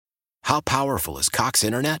How powerful is Cox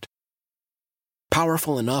Internet?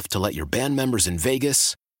 Powerful enough to let your band members in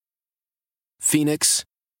Vegas, Phoenix,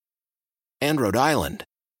 and Rhode Island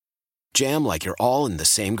jam like you're all in the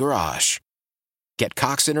same garage. Get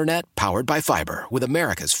Cox Internet powered by fiber with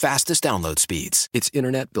America's fastest download speeds. It's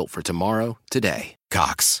internet built for tomorrow, today.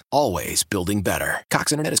 Cox, always building better.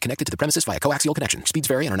 Cox Internet is connected to the premises via coaxial connection. Speeds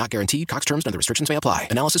vary and are not guaranteed. Cox terms and other restrictions may apply.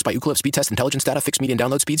 Analysis by Ookla Speed Test Intelligence Data. Fixed median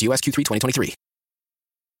download speeds. US Q3 2023.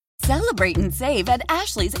 Celebrate and save at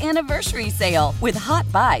Ashley's Anniversary Sale. With Hot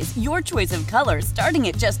Buys, your choice of colors starting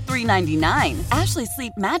at just $3.99. Ashley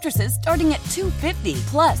Sleep mattresses starting at $2.50.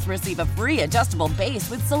 Plus, receive a free adjustable base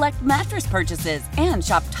with select mattress purchases. And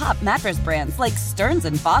shop top mattress brands like Stearns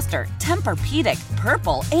 & Foster, Tempur-Pedic,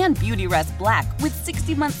 Purple, and Beautyrest Black with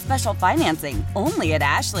 60-month special financing. Only at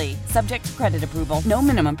Ashley. Subject to credit approval. No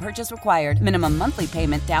minimum purchase required. Minimum monthly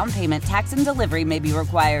payment, down payment, tax, and delivery may be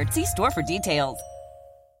required. See store for details.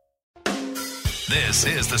 This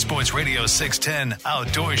is the Sports Radio 610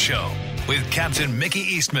 Outdoor Show with Captain Mickey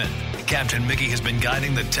Eastman. Captain Mickey has been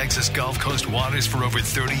guiding the Texas Gulf Coast waters for over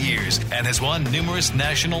 30 years and has won numerous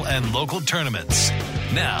national and local tournaments.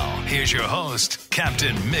 Now, here's your host,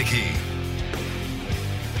 Captain Mickey.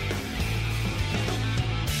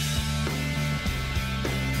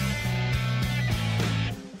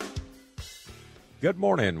 Good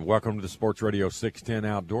morning. Welcome to the Sports Radio 610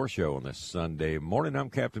 Outdoor Show on this Sunday morning.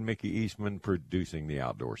 I'm Captain Mickey Eastman, producing the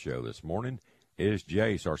Outdoor Show this morning. It is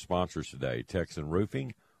Jace, our sponsors today, Texan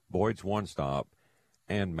Roofing, Boyd's One Stop,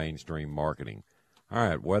 and Mainstream Marketing. All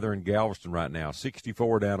right, weather in Galveston right now,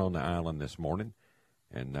 64 down on the island this morning.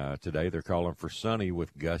 And today they're calling for sunny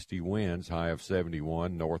with gusty winds, high of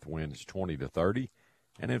 71, north winds 20 to 30.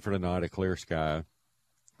 And then for tonight, a clear sky,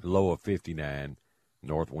 low of 59.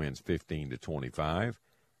 North winds 15 to 25.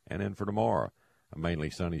 And then for tomorrow, a mainly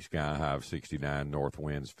sunny sky, high of 69, north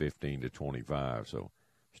winds 15 to 25. So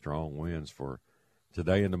strong winds for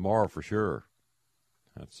today and tomorrow for sure.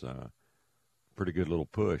 That's a pretty good little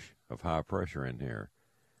push of high pressure in here.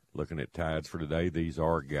 Looking at tides for today, these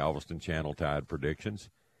are Galveston Channel tide predictions,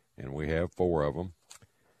 and we have 4 of them.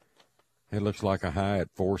 It looks like a high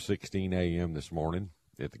at 4:16 a.m. this morning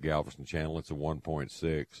at the Galveston Channel. It's a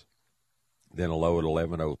 1.6. Then a low at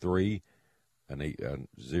 11:03, a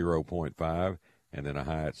 0.5, and then a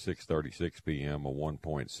high at 6:36 p.m., a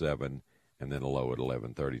 1.7, and then a low at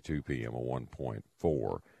 11:32 p.m., a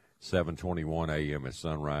 1.4. 7:21 a.m. is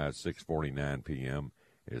sunrise, 6:49 p.m.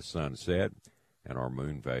 is sunset, and our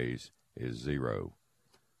moon phase is 0.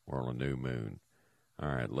 We're on a new moon. All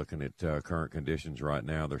right, looking at current conditions right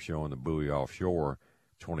now, they're showing the buoy offshore,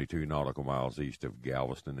 22 nautical miles east of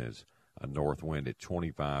Galveston, is a north wind at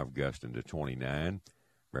 25, gusting to 29.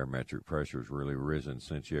 Barometric pressure has really risen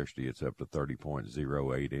since yesterday. It's up to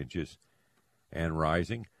 30.08 inches and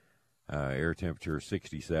rising. Air temperature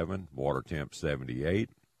 67, water temp 78.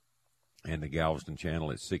 And the Galveston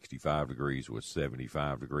Channel at 65 degrees with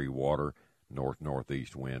 75-degree water.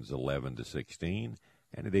 North-northeast winds 11 to 16.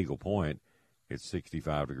 And at Eagle Point, it's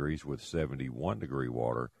 65 degrees with 71-degree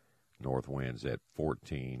water. North winds at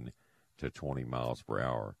 14 to 20 miles per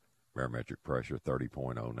hour. Barometric pressure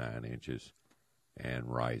 30.09 inches and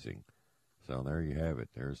rising. So there you have it.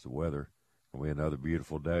 There's the weather. It'll be another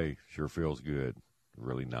beautiful day. Sure feels good.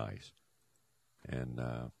 Really nice. And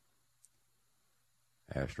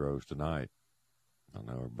Astros tonight. I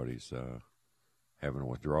know everybody's having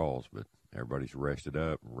withdrawals, but everybody's rested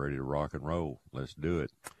up and ready to rock and roll. Let's do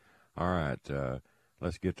it. All right.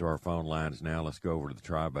 Let's get to our phone lines now. Let's go over to the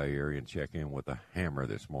Tri-Bay area and check in with the Hammer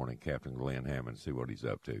this morning, Captain Glenn Hammond, see what he's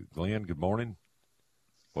up to. Glenn, good morning.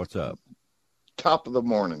 What's up? Top of the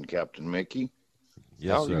morning, Captain Mickey.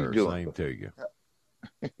 Yes, How sir. are you doing? Same to you.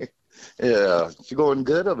 Yeah, it's going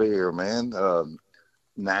good over here, man.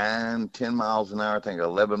 9, 10 miles an hour, I think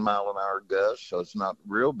 11-mile-an-hour gusts, so it's not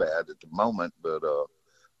real bad at the moment. But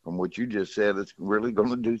from what you just said, it's really going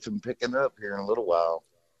to do some picking up here in a little while.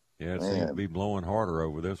 Yeah, it seems to be blowing harder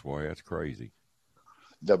over this way. That's crazy.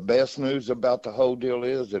 The best news about the whole deal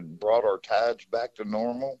is it brought our tides back to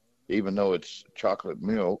normal, even though it's chocolate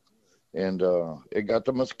milk, and it got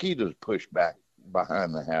the mosquitoes pushed back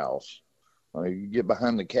behind the house. You get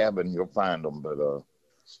behind the cabin, you'll find them, but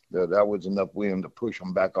that was enough wind to push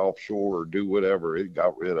them back offshore or do whatever. It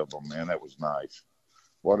got rid of them, man. That was nice.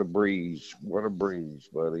 What a breeze. What a breeze,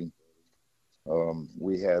 buddy.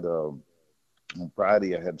 We had on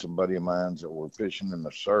Friday, I had some buddy of mine that were fishing in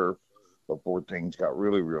the surf before things got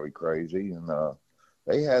really, really crazy. And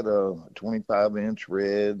they had a 25-inch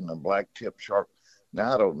red and a black tip shark.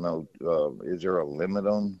 Now, I don't know, is there a limit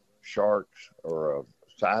on sharks or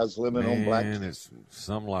size limit on blacktail? Man, it's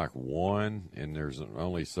something like 1, and there's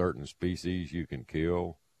only certain species you can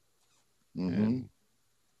kill. Mm-hmm. And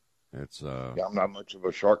it's Yeah, I'm not much of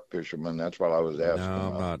a shark fisherman. That's what I was asking.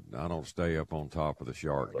 No, I'm not. I don't stay up on top of the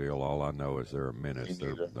shark deal. All I know is there are minutes.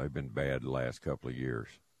 They've been bad the last couple of years,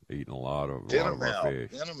 eating a lot of our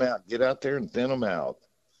fish. Thin them out. Get out there and thin them out.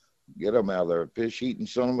 Get them out there. Fish eating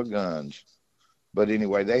son of a guns. But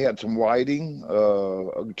anyway, they had some whiting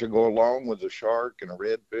to go along with the shark and a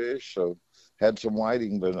redfish. So had some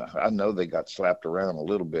whiting, but I know they got slapped around a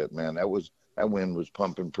little bit, man. That wind was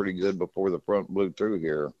pumping pretty good before the front blew through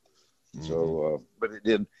here. Mm-hmm. So, but it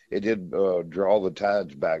did draw the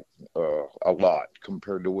tides back a lot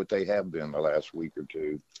compared to what they have been the last week or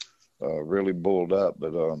two. Really bulled up,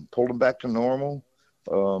 but pulled them back to normal.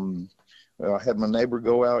 I had my neighbor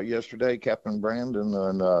go out yesterday, Captain Brandon,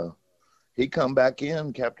 and he come back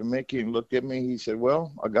in, Captain Mickey, and looked at me. He said,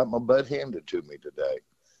 "Well, I got my butt handed to me today,"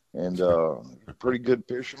 and pretty good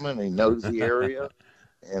fisherman. He knows the area,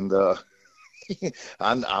 and.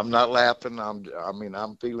 I'm not laughing. I'm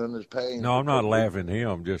feeling his pain. No, I'm not laughing at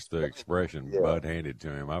him. Just the expression, butt handed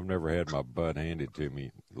to him. I've never had my butt handed to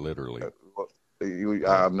me, literally.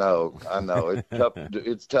 I know. It's tough.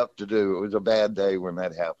 It's tough to do. It was a bad day when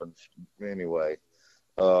that happened. Anyway,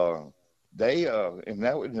 and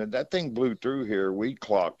that thing blew through here. We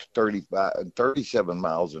clocked 37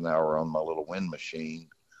 miles an hour on my little wind machine,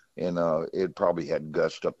 and it probably had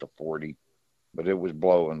gusts up to 40. But it was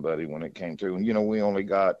blowing, buddy, when it came through. And, we only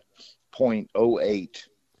got 0.08,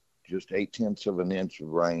 just 0.8 of an inch of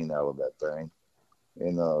rain out of that thing.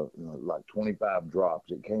 And like 25 drops.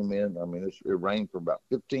 It came in. I mean, it rained for about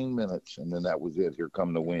 15 minutes, and then that was it. Here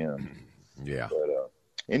come the wind. Yeah. But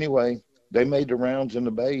anyway, they made the rounds in the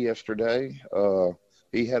bay yesterday.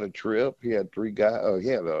 He had a trip. He had 3 guys. He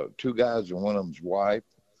had 2 guys and one of them's wife.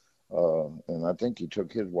 And I think he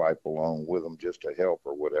took his wife along with him just to help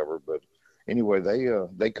or whatever. But anyway,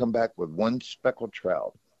 they come back with 1 speckled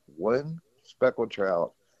trout,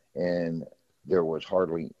 and there was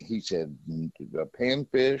hardly, he said, a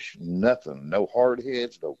panfish, nothing, no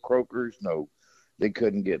hardheads, no croakers, they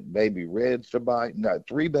couldn't get baby reds to bite. Not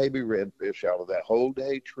 3 baby redfish out of that whole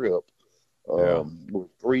day trip, with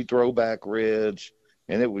 3 throwback reds,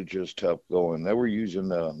 and it was just tough going. They were using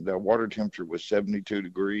their water temperature was 72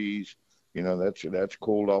 degrees. That's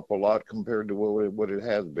cooled off a lot compared to what it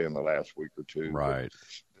has been the last week or two. Right.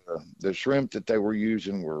 But, the shrimp that they were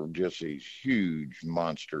using were just these huge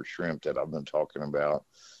monster shrimp that I've been talking about.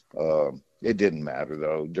 It didn't matter,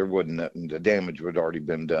 though. There wasn't nothing. The damage had already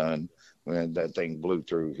been done when that thing blew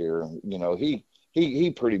through here.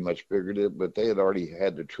 He pretty much figured it, but they had already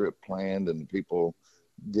had the trip planned, and the people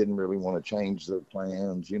didn't really want to change their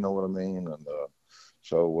plans. You know what I mean? And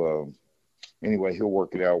so anyway, he'll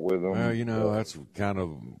work it out with them. Well, that's kind of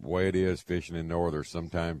the way it is fishing in northern.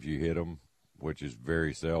 Sometimes you hit them, which is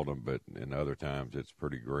very seldom, but in other times it's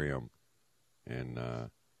pretty grim. And,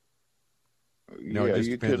 it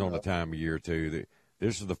just depends on the time of year, too.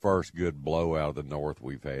 This is the first good blow out of the north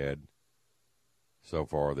we've had so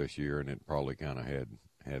far this year, and it probably kind of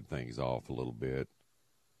had things off a little bit,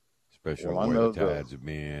 especially where the tides have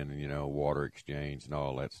been and, water exchange and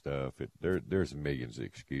all that stuff. There's millions of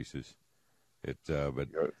excuses. But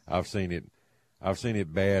I've seen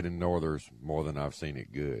it bad in northers more than I've seen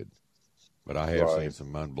it good. But I have seen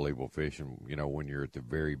some unbelievable fishing, when you're at the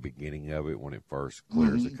very beginning of it, when it first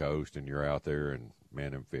clears the coast and you're out there, and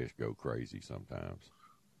man, them fish go crazy sometimes.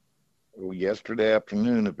 Well, yesterday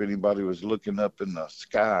afternoon, if anybody was looking up in the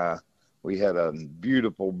sky, we had a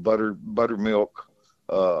beautiful buttermilk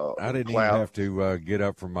I didn't even have to get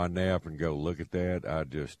up from my nap and go look at that. I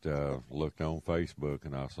just looked on Facebook,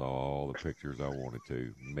 and I saw all the pictures I wanted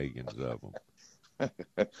to, millions of them.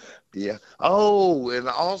 Yeah. Oh, and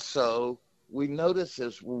also we noticed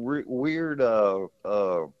this weird kind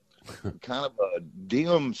of a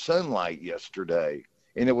dim sunlight yesterday,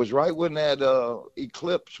 and it was right when that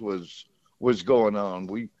eclipse was going on.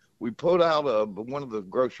 We put out one of the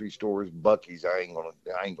grocery stores, Buc-ee's. I ain't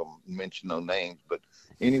gonna mention no names, but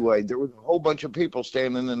anyway, there was a whole bunch of people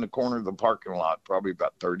standing in the corner of the parking lot, probably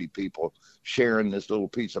about 30 people, sharing this little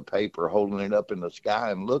piece of paper, holding it up in the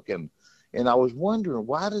sky and looking. And I was wondering,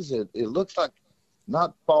 why does it looks like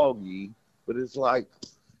not foggy, but it was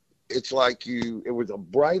the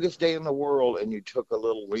brightest day in the world, and you took a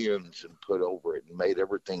little lens and put over it and made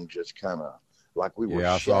everything just kind of like we were.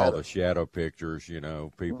 Yeah, I saw the shadow pictures,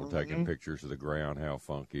 people taking pictures of the ground, how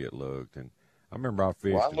funky it looked. And I remember I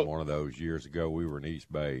fished in one of those years ago. We were in East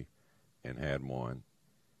Bay and had one.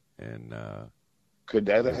 And Could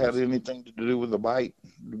that have had anything to do with the bite,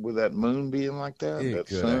 with that moon being like that? It That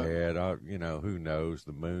could sun? have had, who knows,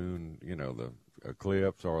 the moon, the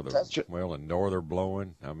eclipse or the northern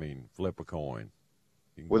blowing. I mean, flip a coin.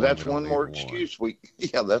 Well, that's one more excuse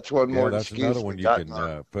that's one more that's excuse. Another one you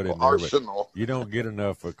can put in there, arsenal. But you don't get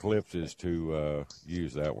enough eclipses to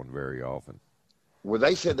use that one very often. Well,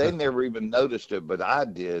 they said they never even noticed it, but I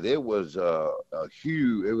did. It was a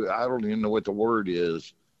huge. I don't even know what the word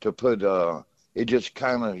is to put. It just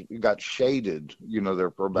kind of got shaded,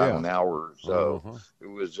 there for about an hour or so. Uh-huh. It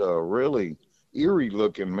was really eerie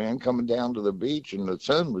looking, man, coming down to the beach, and the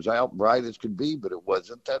sun was out bright as could be, but it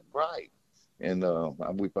wasn't that bright. And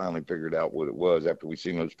we finally figured out what it was after we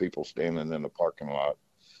seen those people standing in the parking lot.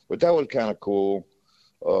 But that was kind of cool.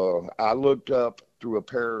 I looked up through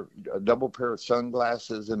a double pair of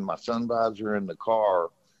sunglasses and my sun visor in the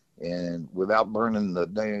car, and without burning the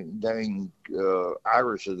dang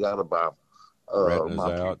irises out of my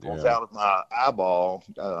pupils out of my eyeball,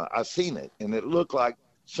 I seen it, and it looked like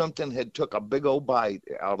something had took a big old bite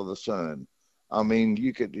out of the sun. I mean,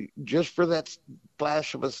 you could, just for that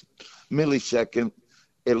flash of a millisecond,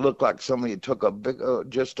 it looked like somebody took a big,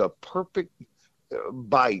 just a perfect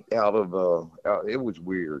bite out of, it was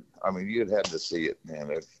weird. I mean, you'd had to see it,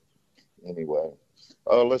 man. Anyway,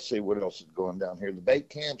 let's see what else is going down here. The bait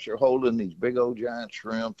camps are holding these big old giant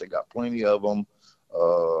shrimp. They got plenty of them.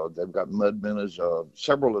 They've got mud minnows.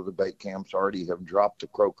 Several of the bait camps already have dropped the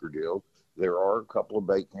croaker deal. There are a couple of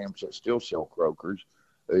bait camps that still sell croakers.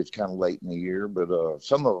 It's kind of late in the year, but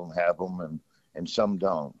some of them have them and some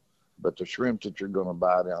don't. But the shrimp that you're going to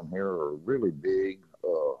buy down here are really big.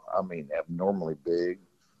 I mean, abnormally big.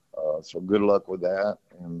 So good luck with that.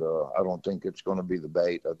 And I don't think it's going to be the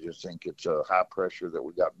bait. I just think it's a high pressure that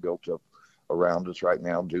we got built up around us right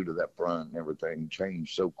now due to that front and everything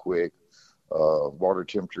changed so quick. Water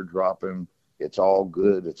temperature dropping. It's all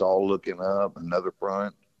good. It's all looking up. Another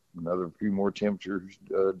front, another few more temperatures,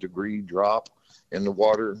 degree drop in the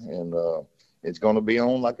water. And it's going to be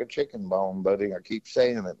on like a chicken bone, buddy. I keep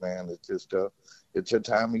saying it, man. It's just it's a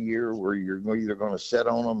time of year where you're either going to sit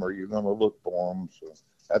on them or you're going to look for them. So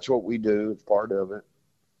that's what we do. It's part of it.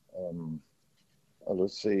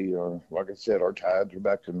 Let's see. Like I said, our tides are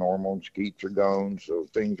back to normal and skeets are gone. So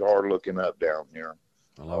things are looking up down here.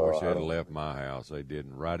 Well, I wish I'd have left my house. They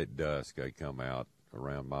didn't. Right at dusk, they come out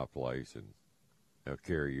around my place and they'll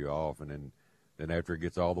carry you off. And then after it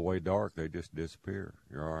gets all the way dark, they just disappear.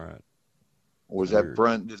 You're all right. Was that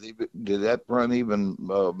front? Did that front even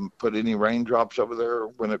put any raindrops over there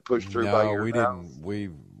when it pushed through by your house? Didn't.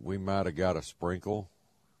 We might have got a sprinkle,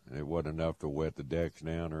 and it wasn't enough to wet the decks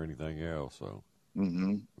down or anything else. So,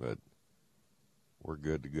 but we're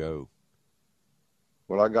good to go.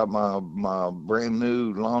 Well, I got my brand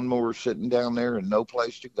new lawnmower sitting down there and no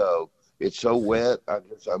place to go. It's so wet.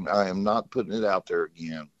 I am not putting it out there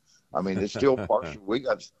again. I mean, it's still partial. We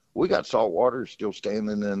got salt water still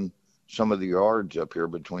standing in some of the yards up here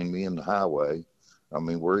between me and the highway. I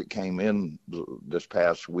mean, where it came in this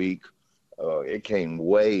past week, it came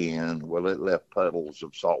way in. Well, it left puddles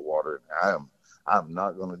of salt water. I'm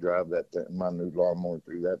not going to drive my new lawnmower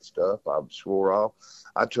through that stuff. I swore off.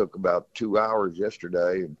 I took about 2 hours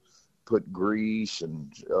yesterday and put grease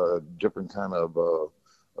and different kind of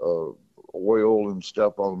oil and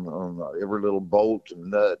stuff on every little bolt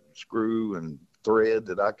and nut, screw, and thread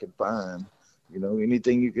that I could find.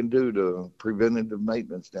 Anything you can do to preventative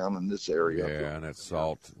maintenance down in this area. Yeah, and it's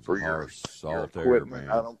salt for your salt equipment.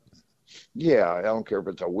 I don't care if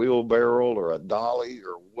it's a wheelbarrow or a dolly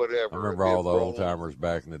or whatever. I remember all the old timers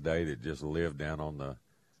back in the day that just lived down on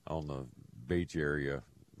the beach area,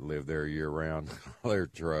 lived there year round. Their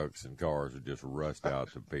trucks and cars would just rust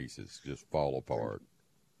out to pieces, just fall apart.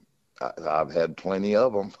 I've had plenty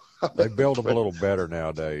of them. They build them a little better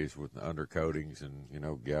nowadays with undercoatings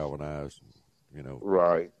and galvanized.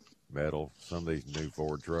 Right. Metal. Some of these new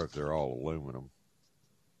Ford trucks, they're all aluminum.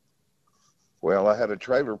 Well, I had a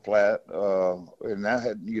trailer flat, and I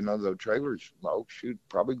had, the trailers,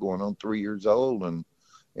 probably going on 3 years old, and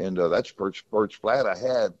that's first flat I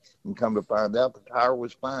had, and come to find out the tire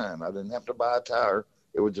was fine. I didn't have to buy a tire.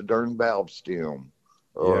 It was a darn valve stem.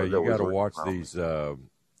 Yeah, you got to watch these.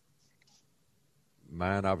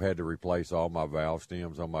 Mine, I've had to replace all my valve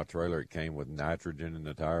stems on my trailer. It came with nitrogen in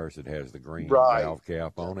the tires. It has the green valve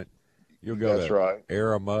cap on it. You'll go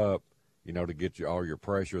air them up, to get all your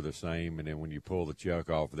pressure the same. And then when you pull the chuck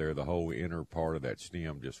off there, the whole inner part of that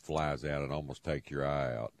stem just flies out and almost take your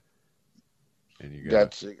eye out. And you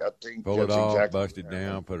got to pull it off, bust it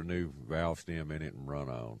down, put a new valve stem in it, and run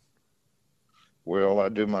on. Well, I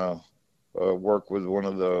do my work with one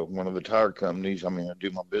of the tire companies. I mean, I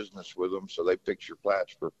do my business with them, so they fix your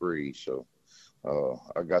flats for free. So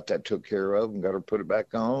I got that took care of and got her put it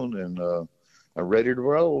back on, and I'm ready to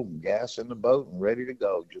roll. Gas in the boat and ready to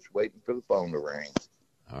go. Just waiting for the phone to ring.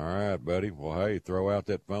 All right, buddy. Well, hey, throw out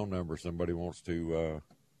that phone number. Somebody wants to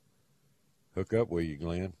hook up with you,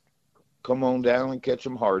 Glenn. Come on down and catch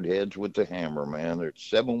some hardheads with the hammer, man. It's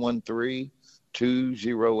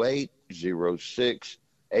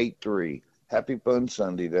 713-208-0683. Happy Fun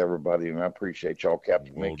Sunday to everybody, and I appreciate y'all,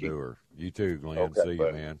 Captain Mickey. Will do her. You too, Glenn. Okay, see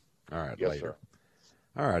you, man. All right, yes, later. Sir.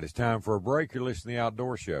 All right, it's time for a break. You're listening to The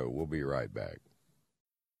Outdoor Show. We'll be right back.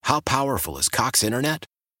 How powerful is Cox Internet?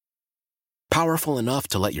 Powerful enough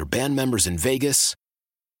to let your band members in Vegas,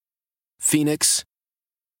 Phoenix,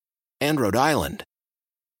 and Rhode Island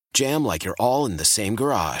jam like you're all in the same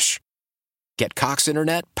garage. Get Cox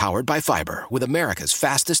Internet powered by fiber with America's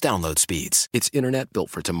fastest download speeds. It's internet built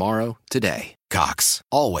for tomorrow, today. Cox,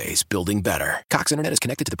 always building better. Cox Internet is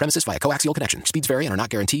connected to the premises via coaxial connection. Speeds vary and are not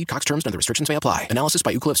guaranteed. Cox terms and other restrictions may apply. Analysis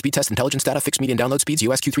by Ookla Speed Test Intelligence Data. Fixed median download speeds.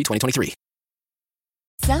 US Q3 2023.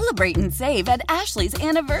 Celebrate and save at Ashley's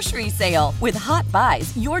Anniversary Sale. With Hot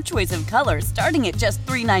Buys, your choice of colors starting at just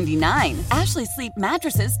 $3.99. Ashley Sleep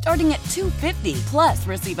mattresses starting at $2.50. Plus,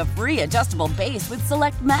 receive a free adjustable base with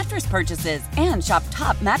select mattress purchases. And shop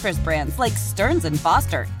top mattress brands like Stearns &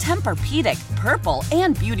 Foster, Tempur-Pedic, Purple,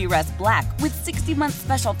 and Beautyrest Black with 60-month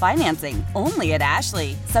special financing. Only at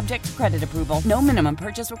Ashley. Subject to credit approval. No minimum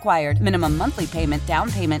purchase required. Minimum monthly payment,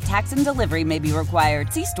 down payment, tax, and delivery may be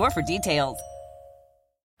required. See store for details.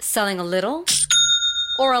 Selling a little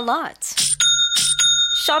or a lot?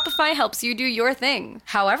 Shopify helps you do your thing,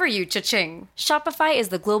 however you cha-ching. Shopify is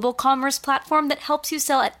the global commerce platform that helps you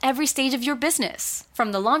sell at every stage of your business.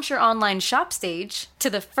 From the launch your online shop stage,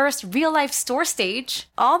 to the first real-life store stage,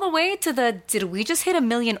 all the way to the did we just hit 1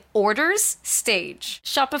 million orders stage.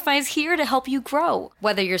 Shopify's here to help you grow.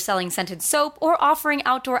 Whether you're selling scented soap or offering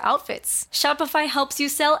outdoor outfits, Shopify helps you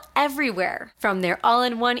sell everywhere. From their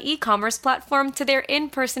all-in-one e-commerce platform to their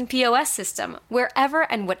in-person POS system, wherever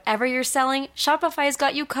and whatever you're selling, Shopify's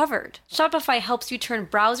got you covered. Shopify helps you turn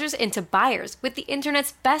browsers into buyers with the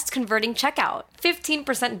internet's best converting checkout.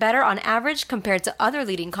 15% better on average compared to other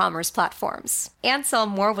leading commerce platforms. And sell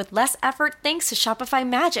more with less effort thanks to Shopify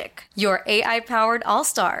Magic, your AI-powered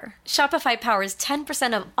all-star. Shopify powers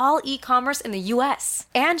 10% of all e-commerce in the U.S.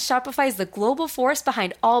 And Shopify is the global force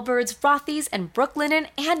behind Allbirds, Rothy's, and Brooklinen,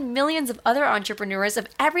 and millions of other entrepreneurs of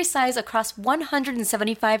every size across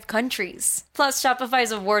 175 countries. Plus,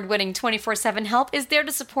 Shopify's award-winning 24/7 help is there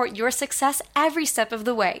to support your success every step of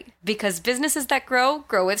the way. Because businesses that grow,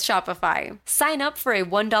 grow with Shopify. Sign up for a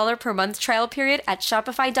 $1 per month trial period at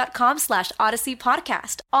shopify.com/Odyssey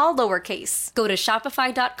Podcast, all lowercase. Go to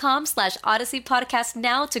shopify.com/Odyssey Podcast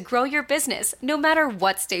now to grow your business, no matter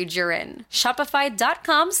what stage you're in.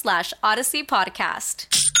 Shopify.com/Odyssey Podcast.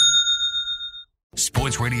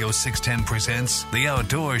 Sports Radio 610 presents The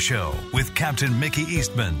Outdoor Show with Captain Mickey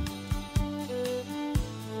Eastman.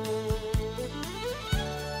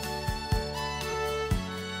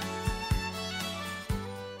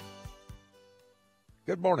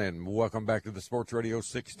 Good morning. Welcome back to the Sports Radio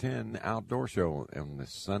 610 Outdoor Show on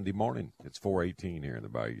this Sunday morning. It's 4:18 here in the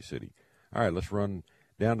Bayou City. All right, let's run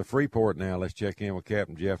down to Freeport now. Let's check in with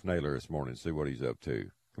Captain Jeff Naylor this morning and see what he's up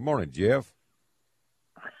to. Good morning, Jeff.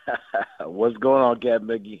 What's going on, Captain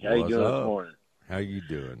Mickey? How you doing this morning? How you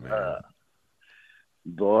doing, man?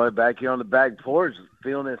 Boy, back here on the back porch,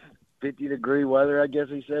 feeling this 50-degree weather, I guess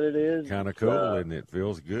he said it is. Kind of cool, isn't it?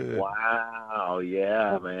 Feels good. Wow,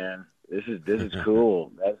 yeah, man. This is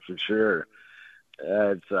cool. That's for sure.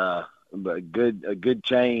 It's a good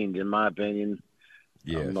change in my opinion.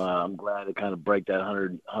 Yes. I'm glad to kind of break that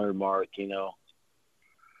 100 mark, you know.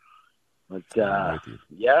 But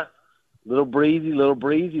yeah, little breezy,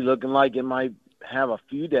 looking like it might have a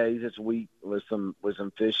few days this week with some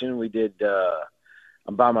fishing. We did.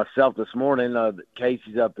 I'm by myself this morning.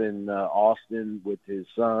 Casey's up in Austin with his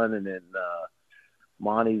son, and then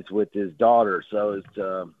Monty's with his daughter. So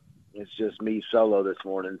it's just me solo this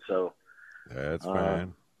morning. So that's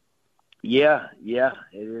fine. Yeah, it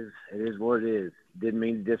is. It is what it is. Didn't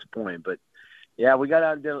mean to disappoint, but yeah, we got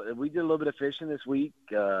out and we did a little bit of fishing this week.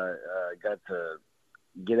 Got to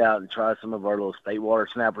get out and try some of our little state water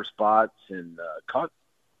snapper spots, and caught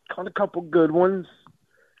a couple good ones.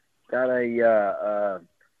 Got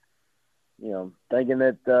thinking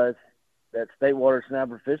that that state water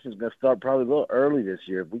snapper fishing is going to start probably a little early this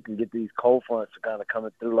year. If we can get these cold fronts to kind of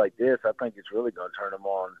coming through like this, I think it's really going to turn them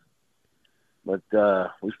on. But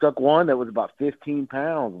we stuck one that was about 15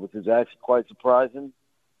 pounds, which is actually quite surprising.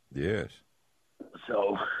 Yes.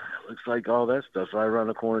 So looks like all that stuff's right around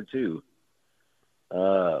the corner too.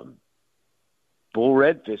 Bull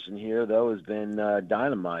red fishing here, though, has been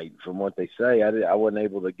dynamite from what they say. I wasn't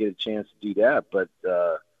able to get a chance to do that, but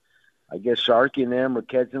I guess Sharky and them were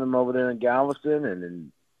catching them over there in Galveston, and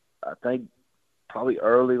then I think probably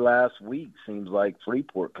early last week seems like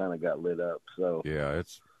Freeport kind of got lit up. So yeah,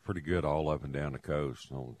 it's pretty good all up and down the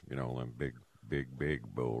coast on them big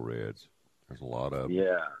bull reds. There's a lot of them.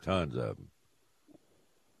 Yeah, tons of them.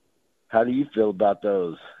 How do you feel about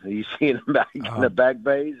those? Are you seeing them back in the back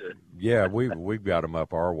bays? Or? Yeah, we've got them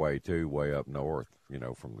up our way too, way up north.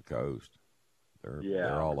 From the coast.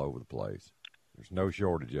 They're all over the place. There's no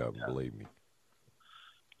shortage of them, believe me.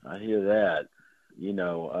 I hear that.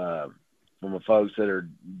 From the folks that are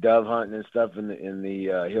dove hunting and stuff in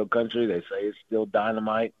the hill country, they say it's still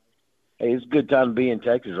dynamite. Hey, it's a good time to be in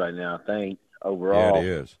Texas right now, I think, overall. Yeah, it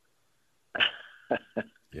is.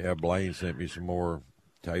 Yeah, Blaine sent me some more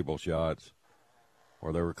table shots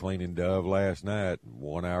where they were cleaning dove last night.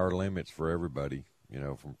 1 hour limits for everybody,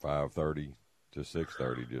 from 5:30 to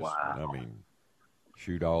 6:30. Just, wow. I mean,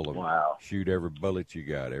 shoot all of them. Wow. Shoot every bullet you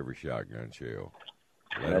got, every shotgun shell.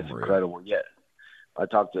 That's incredible. Yeah. I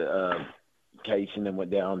talked to Casey and then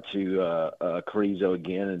went down to Carrizo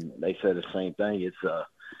again, and they said the same thing. It's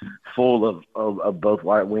full of both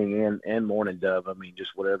white wing and mourning dove. I mean,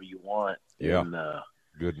 just whatever you want. Yeah. And,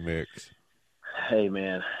 good mix. Hey,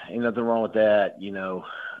 man, ain't nothing wrong with that,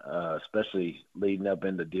 especially leading up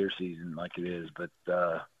into deer season like it is. But,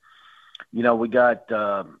 we got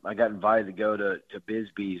I got invited to go to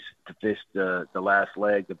Bisbee's to fish the last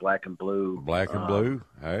leg, the black and blue. Black and blue?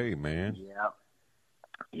 Hey, man.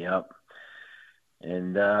 Yep.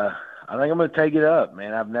 And I think I'm going to take it up,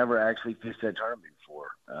 man. I've never actually fished that tournament before.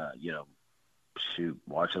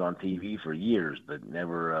 Watched it on TV for years, but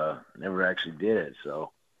never actually did it.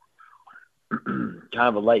 So kind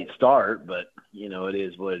of a late start, but it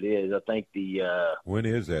is what it is. I think when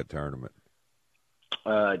is that tournament?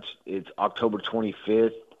 It's October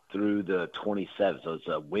 25th through the 27th. So it's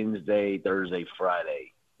a Wednesday, Thursday,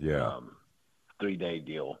 Friday. Yeah. 3-day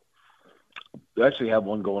deal. We actually have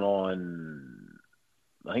one going on,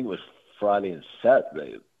 I think it was Friday and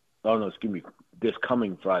Saturday. Oh, no, excuse me, this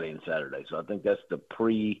coming Friday and Saturday. So I think that's the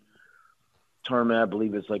pre-tournament. I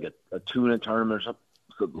believe it's like a tuna tournament or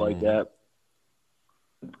something like that.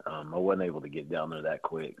 I wasn't able to get down there that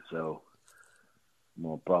quick, so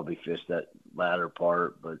we'll probably fish that latter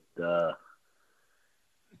part. But,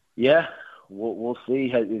 we'll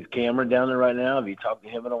see. Is Cameron down there right now? Have you talked to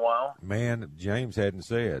him in a while? Man, James hadn't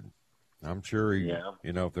said. I'm sure he, Yeah.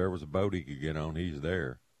 If there was a boat he could get on, he's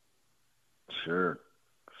there. Sure.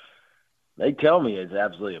 They tell me it's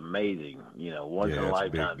absolutely amazing. Once in a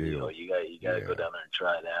lifetime deal. You got to go down there and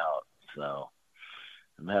try it out. So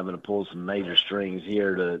I'm having to pull some major strings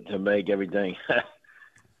here to make everything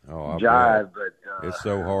jive. But it's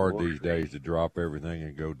so hard these days to drop everything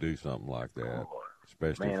and go do something like that,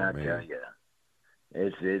 especially for me. I tell you,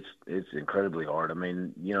 it's incredibly hard. I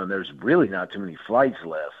mean, there's really not too many flights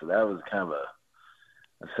left, so that was kind of a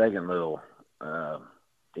second little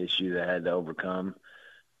issue that I had to overcome.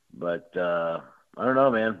 But I don't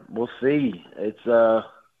know, man. We'll see. It's I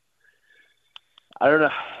don't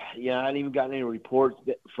know. I hadn't even gotten any reports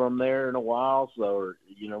from there in a while, so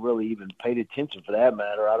really even paid attention for that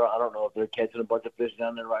matter. I don't know if they're catching a bunch of fish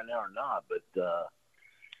down there right now or not, but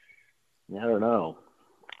I don't know.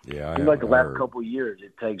 Yeah, it seems like the last couple of years,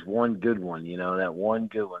 it takes one good one. That one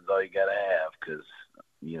good one's all you got to have because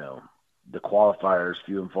the qualifiers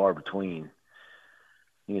few and far between. I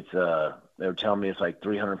think it's they were telling me it's like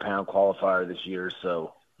 300-pound qualifier this year,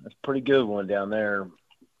 so that's a pretty good one down there.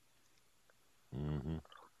 Mm-hmm.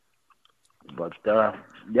 But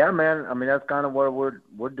man, I mean that's kind of what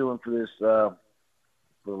we're doing for this for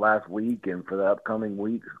the last week and for the upcoming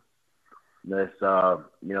week. This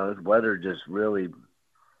this weather just really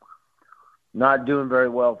not doing very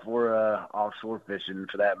well for offshore fishing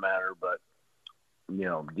for that matter, but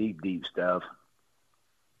deep stuff.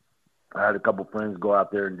 I had a couple friends go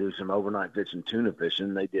out there and do some overnight fishing, tuna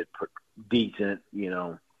fishing. They did decent,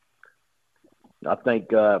 I think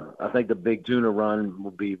the big tuna run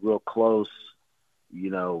will be real close,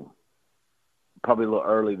 probably a little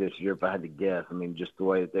early this year if I had to guess. I mean, just the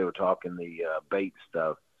way that they were talking the bait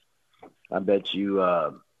stuff. I bet you,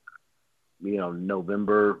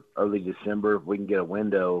 November, early December, if we can get a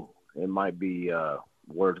window, it might be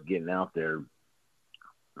worth getting out there.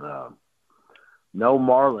 No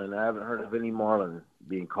marlin. I haven't heard of any marlin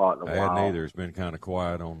being caught in a while. I hadn't either. It's been kind of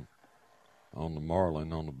quiet on the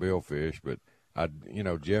marlin, on the billfish, but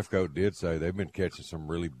Jeff Coat did say they've been catching some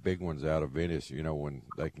really big ones out of Venice, when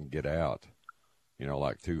they can get out,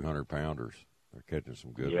 like 200-pounders. They're catching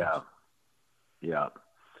some good ones. Yeah.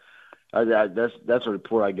 That's a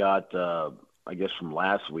report I got, I guess, from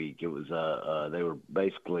last week. It was they were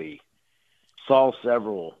basically saw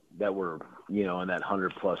several that were, in that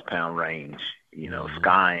 100-plus pound range,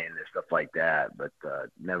 skying and stuff like that, but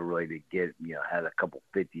never really did get, had a couple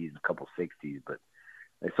 50s, a couple 60s, but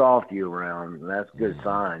they saw a few around, and that's a good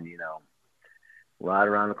sign, right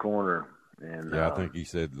around the corner. And I think he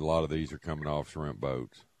said a lot of these are coming off shrimp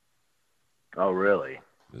boats. Oh, really?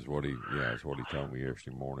 Is what he told me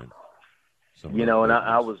yesterday morning. And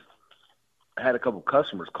I had a couple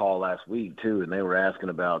customers call last week too, and they were asking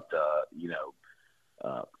about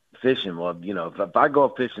fishing. Well, if I go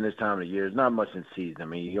fishing this time of the year, it's not much in season. I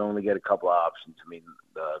mean, you only get a couple of options. I mean,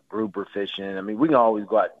 grouper fishing. I mean, we can always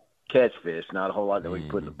go out and catch fish, not a whole lot that we can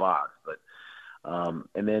put in the box, but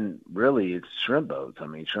and then really it's shrimp boats. I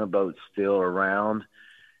mean, shrimp boats still around,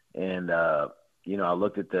 and I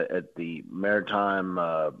looked at the maritime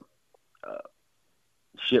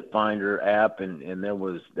ship finder app, and there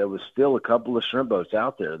was still a couple of shrimp boats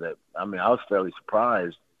out there that, I mean, I was fairly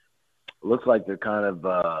surprised. It looks like they're kind of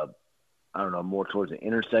more towards the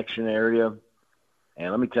intersection area.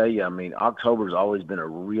 And let me tell you, I mean, October's always been a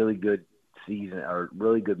really good season, or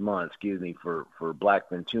really good month, for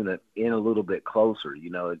blackfin tuna, in a little bit closer.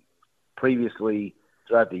 Previously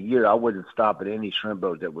throughout the year, I wouldn't stop at any shrimp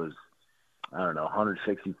boat that was,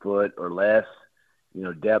 160 foot or less,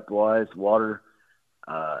 depth-wise, water.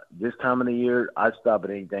 This time of the year, I'd stop at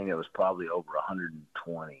anything that was probably over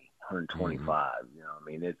 120, 125. I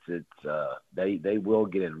mean, it's they will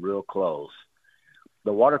get in real close.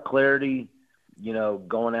 The water clarity,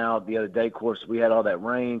 going out the other day, of course, we had all that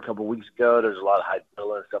rain a couple of weeks ago. There's a lot of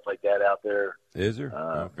hydrilla and stuff like that out there. Is there?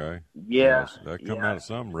 Okay. Yeah. That come out of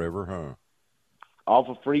some river, huh? Off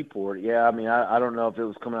of Freeport, yeah. I mean, I don't know if it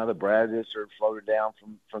was coming out of Brazos or floated down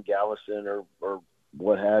from Galveston or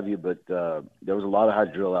what have you, but there was a lot of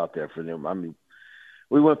hydrilla out there for them. I mean,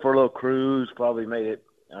 we went for a little cruise, probably made it,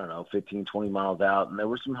 15, 20 miles out, and there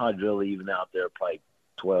was some hydrilla even out there, probably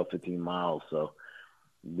 12, 15 miles. So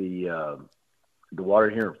the water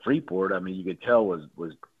here in Freeport, I mean, you could tell was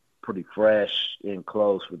pretty fresh in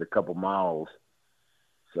close with a couple miles.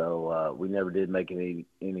 So we never did make any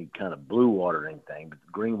kind of blue water or anything, but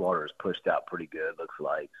the green water is pushed out pretty good, looks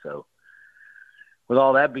like. So with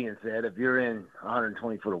all that being said, if you're in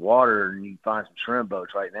 120 foot of water and you find some shrimp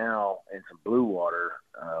boats right now and some blue water,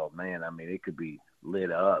 oh man, I mean, it could be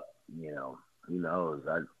lit up. Who knows?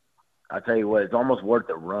 I tell you what, it's almost worth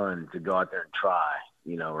the run to go out there and try.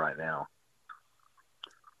 Right now.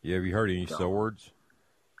 Yeah, have you heard any swords?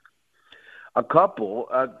 A couple.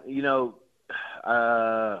 I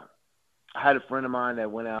had a friend of mine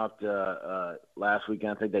that went out last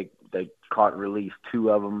weekend. I think they caught and released 2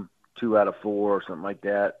 of them, 2 out of 4 or something like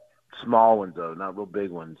that. Small ones though, not real big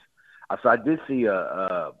ones. So I did see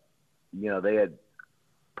they had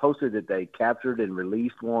posted that they captured and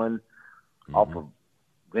released one off of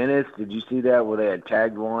Venice. Did you see that, where they had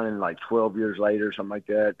tagged one and like 12 years later, something like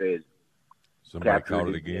that? They had somebody caught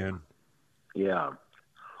it again. Yeah.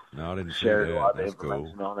 No, I didn't see shared that. a lot of That's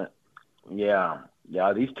information cool. on it. Yeah.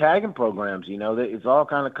 These tagging programs, it's all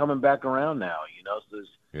kind of coming back around now. So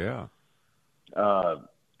yeah.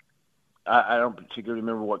 I don't particularly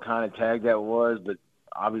remember what kind of tag that was, but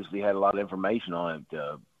obviously had a lot of information on it.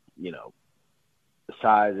 The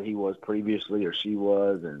size that he was previously or she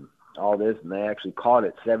was, and all this, and they actually caught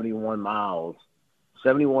it 71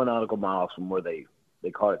 nautical miles from where they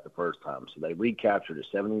caught it the first time. So they recaptured it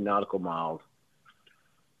 70 nautical miles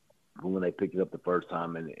from when they picked it up the first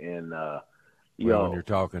time. And when you're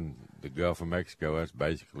talking the Gulf of Mexico, that's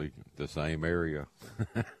basically the same area.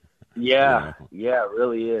 Yeah, yeah, it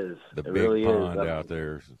really is. The it big really pond is. out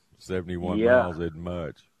there, 71 miles isn't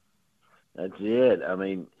much. That's it. I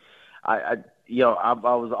mean, I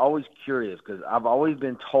was always curious because I've always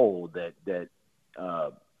been told that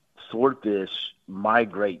swordfish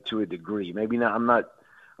migrate to a degree. Maybe not. I'm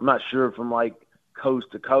not sure from like coast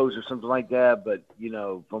to coast or something like that, but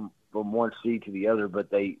from one sea to the other. But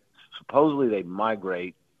they supposedly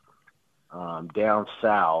migrate down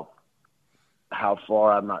south. How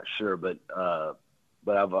far, I'm not sure, but I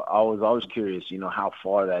was always curious, how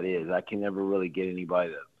far that is. I can never really get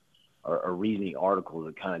anybody or read any article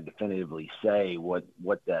to kind of definitively say what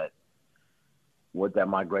that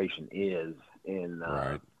migration is. And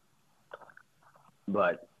right.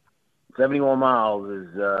 But 71 miles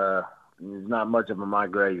is not much of a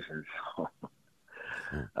migration. So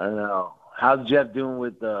I don't know. How's Jeff doing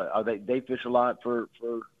with? Are they fish a lot for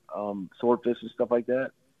swordfish and stuff like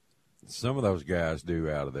that? Some of those guys do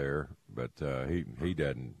out of there, but he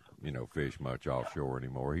doesn't fish much offshore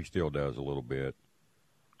anymore. He still does a little bit,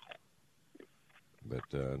 but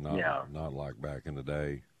not like back in the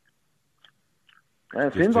day. And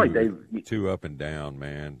it seems like they too up and down,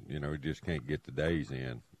 man. He just can't get the days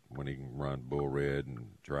in when he can run bull red and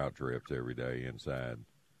trout trips every day inside.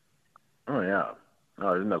 Oh yeah,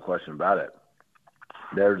 no, there's no question about it.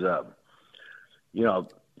 There's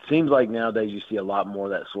seems like nowadays you see a lot more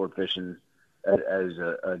of that sword fishing as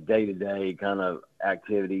a day-to-day kind of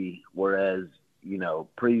activity, whereas,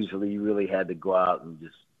 previously you really had to go out and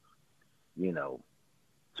just,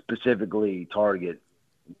 specifically target,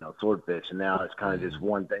 swordfish. And now it's kind of just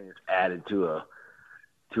one thing that's added to a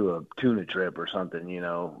tuna trip or something,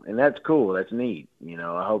 and that's cool. That's neat.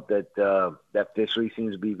 I hope that that fishery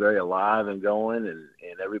seems to be very alive and going, and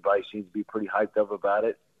everybody seems to be pretty hyped up about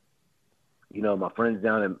it. My friends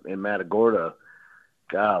down in Matagorda,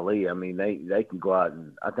 golly, I mean, they can go out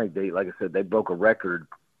and I think like I said, they broke a record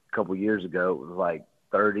a couple years ago. It was like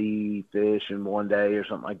 30 fish in one day or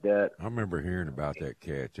something like that. I remember hearing about that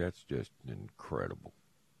catch. That's just incredible.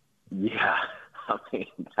 Yeah, I mean,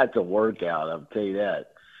 that's a workout, I'll tell you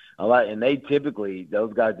that. And they typically,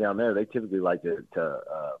 those guys down there, they typically like to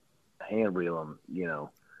hand reel them,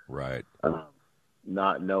 Right.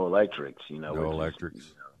 No electrics, No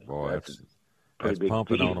electrics. Boy, that's big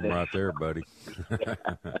pumping deal. on them right there, buddy.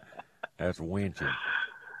 That's winching.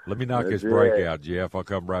 Let me knock That's this break right. out, Jeff. I'll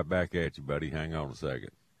come right back at you, buddy. Hang on a second.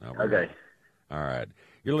 Okay. All right.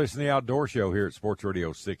 You're listening to the Outdoor Show here at Sports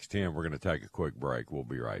Radio 610. We're going to take a quick break. We'll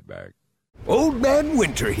be right back. Old Man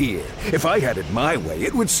Winter here. If I had it my way,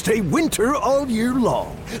 it would stay winter all year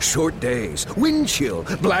long. Short days, wind chill,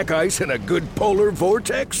 black ice, and a good polar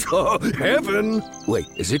vortex. Oh, heaven. Wait,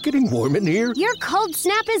 is it getting warm in here? Your cold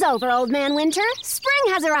snap is over, Old Man Winter.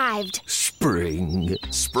 Spring has arrived. Spring.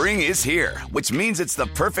 Spring is here, which means it's the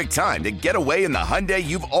perfect time to get away in the Hyundai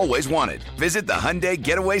you've always wanted. Visit the Hyundai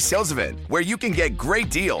Getaway Sales Event, where you can get great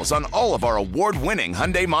deals on all of our award-winning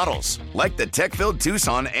Hyundai models, like the tech-filled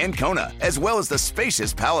Tucson and Kona, as well as the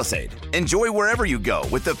spacious Palisade. Enjoy wherever you go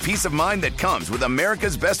with the peace of mind that comes with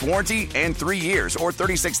America's best warranty and 3 years or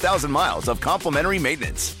 36,000 miles of complimentary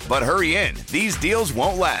maintenance. But hurry in, these deals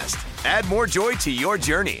won't last. Add more joy to your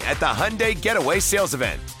journey at the Hyundai Getaway Sales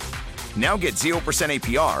Event. Now get 0%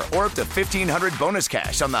 APR or up to $1,500 bonus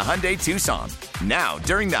cash on the Hyundai Tucson. Now,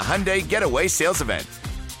 during the Hyundai Getaway Sales Event.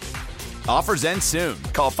 Offers end soon.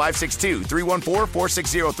 Call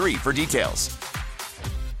 562-314-4603 for details.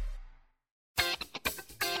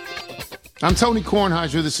 I'm Tony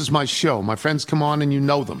Kornheiser. This is my show. My friends come on and you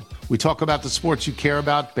know them. We talk about the sports you care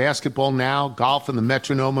about, basketball now, golf, and the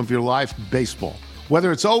metronome of your life, baseball.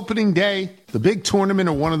 Whether it's opening day, the big tournament,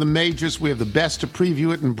 or one of the majors, we have the best to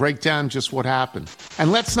preview it and break down just what happened.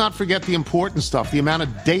 And let's not forget the important stuff, the amount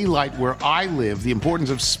of daylight where I live, the importance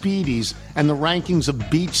of speedies, and the rankings of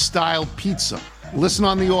beach-style pizza. Listen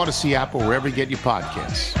on the Odyssey app or wherever you get your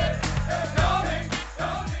podcasts.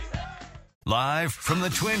 Live from the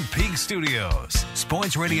Twin Peaks studios,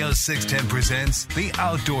 Sports Radio 610 presents The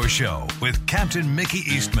Outdoor Show with Captain Mickey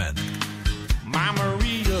Eastman. Mama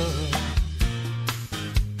Rita,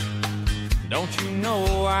 don't you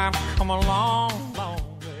know I've come a long,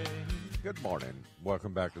 long way. Good morning.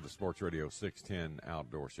 Welcome back to the Sports Radio 610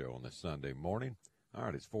 Outdoor Show on this Sunday morning. All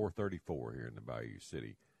right, it's 4:34 here in the Bayou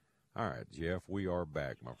City. All right, Jeff, we are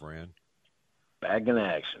back, my friend. Back in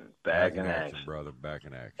action. Back in action, brother. Back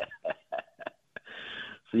in action.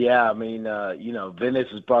 So, yeah, I mean, Venice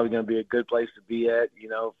is probably going to be a good place to be at,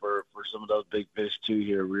 for some of those big fish, too,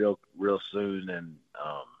 here real soon. And,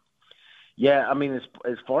 yeah, I mean, as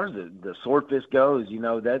far as the swordfish goes,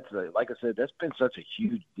 that's, like I said, that's been such a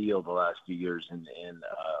huge deal the last few years. And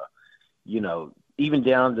even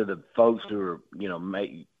down to the folks who are,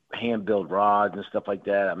 make hand-built rods and stuff like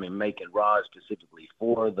that. I mean, making rods specifically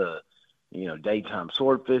for the, daytime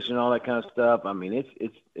swordfish and all that kind of stuff. I mean,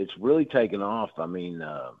 it's really taken off. I mean,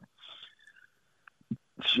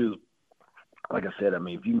 shoot, like I said, I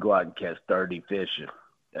mean, if you can go out and catch 30 fish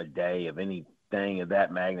a day of anything of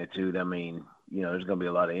that magnitude, I mean, there's going to be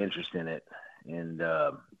a lot of interest in it. And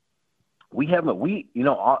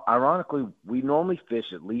ironically, we normally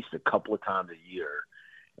fish at least a couple of times a year.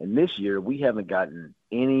 And this year we haven't gotten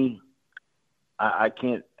any, I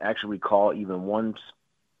can't actually recall even one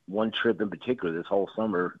trip in particular this whole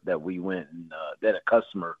summer that we went and that a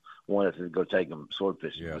customer wanted us to go take them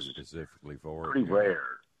swordfishing. Yeah, specifically for pretty rare.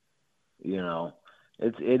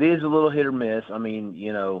 It is a little hit or miss. I mean,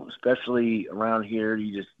 especially around here,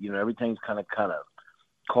 you just everything's kind of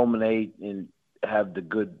culminate and have the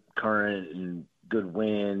good current and good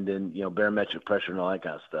wind and barometric pressure and all that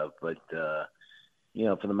kind of stuff. But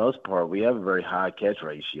for the most part, we have a very high catch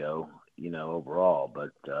ratio, overall,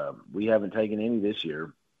 but we haven't taken any this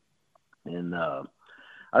year. And I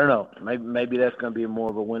don't know, maybe that's going to be more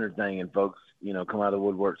of a winter thing, and folks, come out of the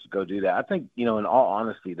woodworks to go do that. I think, in all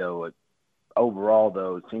honesty, though, overall,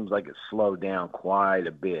 though, it seems like it's slowed down quite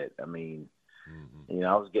a bit. I mean,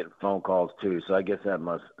 I was getting phone calls too, so I guess that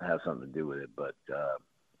must have something to do with it. But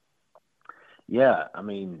yeah, I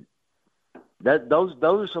mean, those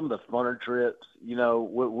are some of the funner trips.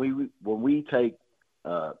 When we take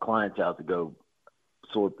clients out to go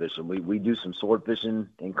sword fishing, we do some sword fishing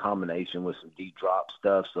in combination with some deep drop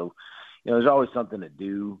stuff. So, there's always something to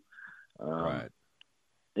do. Right.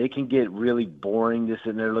 It can get really boring just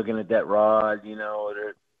sitting there looking at that rod,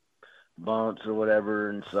 or bumps or whatever.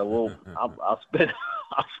 And so I'll spend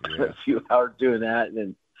a few hours doing that and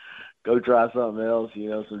then go try something else,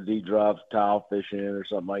 some deep drops, tile fishing or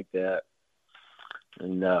something like that.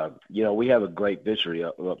 And, we have a great fishery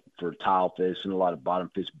up for tile fish and a lot of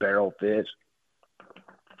bottom fish, barrel fish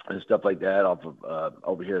and stuff like that off of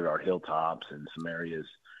over here at our hilltops and some areas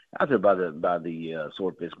out there by the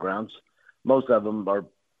swordfish grounds. Most of them are,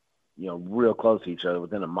 real close to each other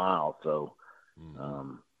within a mile. So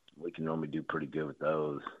we can normally do pretty good with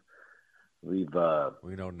those. We know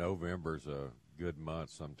November's a good month.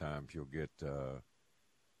 Sometimes you'll get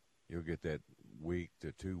that week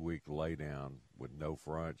to 2 week laydown with no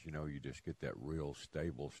fronts. You just get that real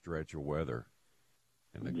stable stretch of weather,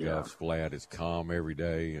 and the Gulf's flat. It's calm every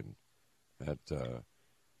day, and that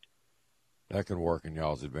can work in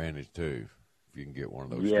y'all's advantage too. If you can get one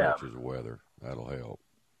of those stretches of weather, that'll help.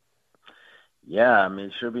 Yeah, I mean,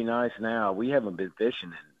 it should be nice now. We haven't been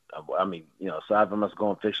fishing. Aside from us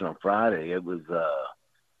going fishing on Friday, it was,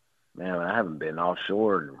 I haven't been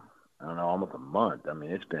offshore in, I don't know, almost a month. I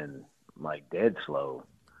mean, it's been like dead slow.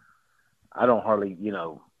 I hadn't hardly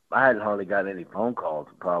gotten any phone calls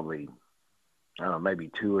probably, I don't know,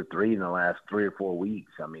 maybe 2 or 3 in the last 3 or 4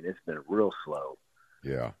 weeks. I mean, it's been real slow.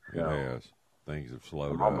 Yeah, it has. Things have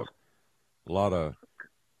slowed up. A lot of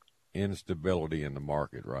instability in the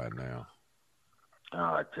market right now. Oh,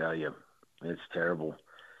 I tell you, it's terrible.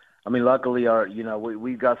 I mean, luckily,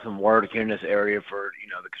 we've got some work here in this area for,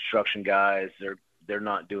 the construction guys. They're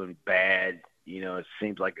not doing bad. It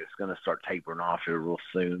seems like it's going to start tapering off here real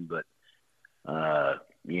soon. But, I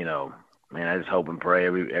just hope and pray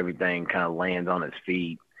everything kind of lands on its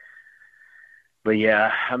feet. But,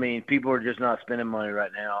 yeah, I mean, people are just not spending money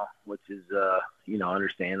right now, which is,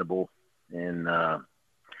 understandable. And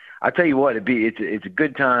I tell you what, it's a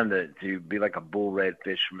good time to be like a bull red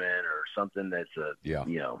fisherman or something that's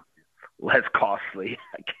less costly,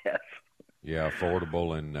 I guess. Yeah,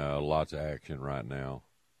 affordable and lots of action right now.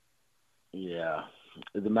 Yeah,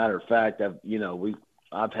 as a matter of fact, I've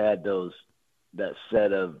had that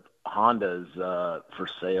set of Hondas for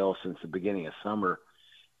sale since the beginning of summer,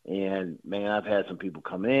 and man, I've had some people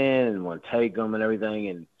come in and want to take them and everything,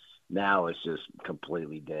 and now it's just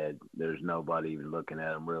completely dead. There's nobody even looking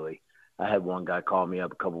at them, really. I had one guy call me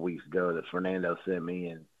up a couple weeks ago that Fernando sent me,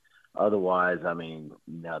 and otherwise, I mean,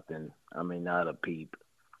 nothing. I mean, not a peep.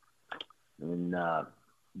 And,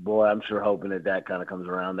 boy, I'm sure hoping that kind of comes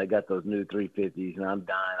around. They got those new 350s, and I'm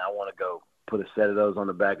dying. I want to go put a set of those on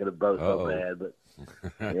the back of the boat so bad, but,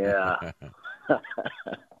 yeah.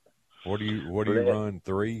 What do you run,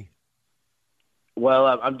 3?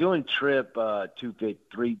 Well, I'm doing trip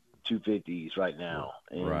 250s right now,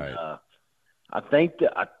 and right. I think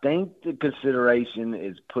the consideration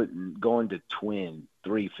is going to twin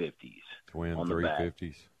 350s. Twin on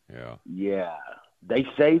 350s, yeah. Yeah, they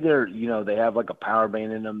say they have like a power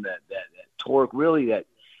band in them that torque. Really, that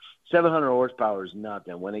 700 horsepower is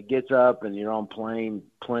nothing. When it gets up and you're on plane,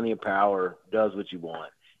 plenty of power does what you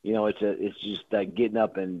want. It's just that getting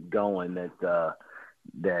up and going that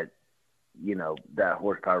that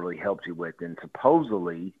horsepower really helps you with. And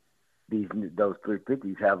supposedly those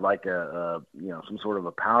 350s have like a some sort of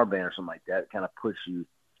a power band or something like that, kind of push you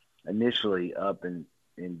initially up and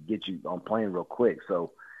get you on plane real quick.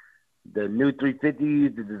 So the new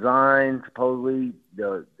 350s, the design, supposedly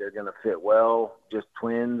they're going to fit well, just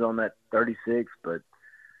twins on that 36. But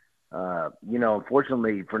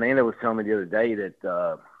unfortunately, Fernando was telling me the other day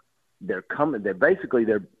that they're coming.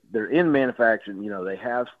 They're in manufacturing. They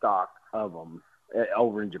have stock of them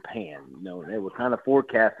over in Japan. They were kind of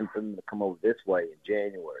forecasting for them to come over this way in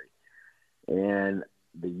January, and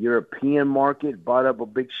the European market bought up a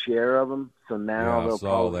big share of them. So now I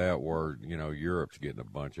saw that where Europe's getting a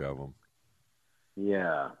bunch of them.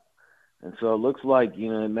 Yeah, and so it looks like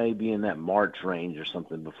it may be in that March range or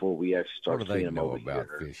something before we actually start seeing them over here. What do they know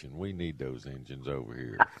about fishing? We need those engines over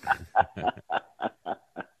here.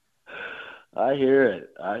 I hear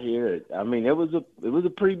it. I mean, it was a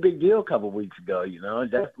pretty big deal a couple of weeks ago.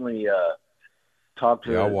 Definitely talked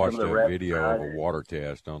to. Yeah, I watched some of the a reps video about of a it. water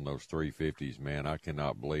test on those 350s. Man, I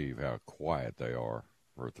cannot believe how quiet they are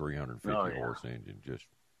for a 350 horse engine.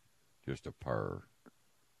 Just a purr.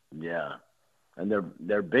 Yeah, and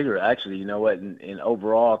they're bigger actually. You know what? In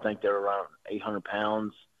overall, I think they're around 800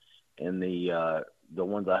 pounds, and the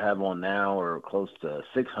ones I have on now are close to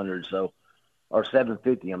 600. So, or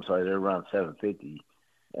 750. I'm sorry, they're around 750.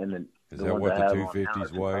 And then Is the that ones what I the have on now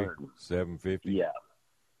 250s are weigh? 600. 750? Yeah.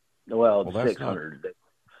 Well, that's 600.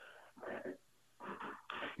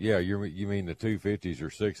 Yeah, you mean the 250s are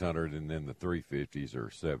 600 and then the 350s are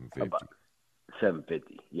 750. About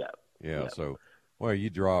 750. Yeah. Yeah. So, well, you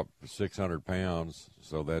drop 600 pounds,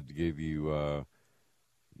 so that'd give you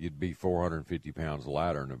you'd be 450 pounds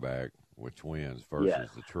lighter in the back with twins versus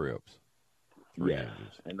the trips. Three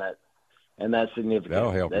engines. And that's significant.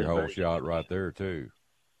 That'll help That's your whole very shot right there too.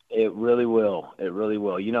 It really will. It really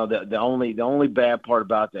will. The only bad part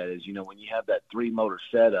about that is, when you have that 3-motor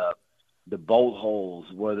setup, the bolt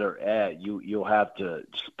holes where they're at, you'll have to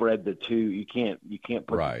spread the two. You can't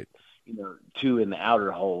put right. 2 in the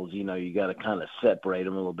outer holes. You got to kind of separate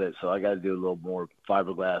them a little bit. So I got to do a little more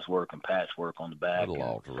fiberglass work and patch work on the back. A little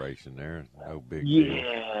alteration there, no big deal.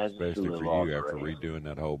 Yeah, especially for you after redoing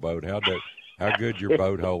that whole boat. How good your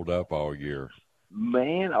boat hold up all year?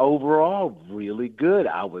 Man, overall, really good.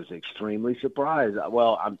 I was extremely surprised.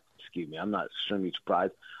 Well, I'm not extremely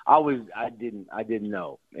surprised. I didn't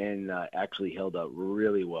know, and actually held up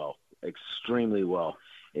really well, extremely well.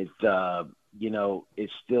 It's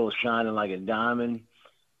still shining like a diamond.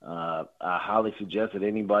 I highly suggest that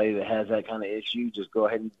anybody that has that kind of issue, just go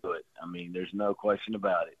ahead and do it. I mean, there's no question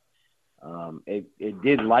about it. It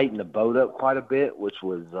did lighten the boat up quite a bit, which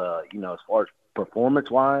was, as far as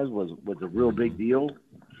performance-wise, was a real big deal.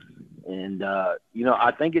 And,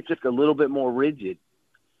 I think it's just a little bit more rigid.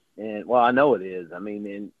 And, well, I know it is. I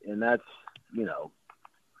mean, and that's,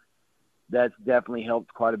 that's definitely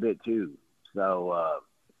helped quite a bit too. So,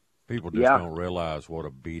 people just don't realize what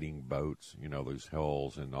a beating boats, those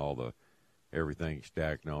hulls and everything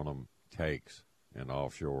stacked on them takes in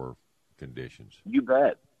offshore conditions. You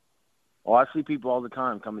bet. Well, I see people all the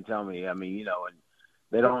time come and tell me, and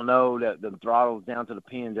they don't know that the throttle's down to the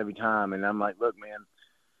pins every time. And I'm like, look, man,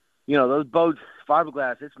 those boats,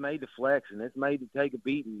 fiberglass, it's made to flex and it's made to take a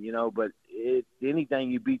beating, but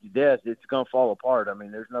anything you beat to death, it's going to fall apart. I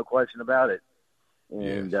mean, there's no question about it.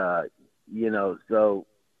 And, so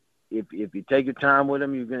if you take your time with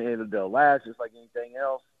them, they'll last just like anything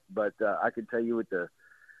else. But I can tell you with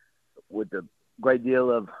the great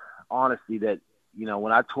deal of honesty that,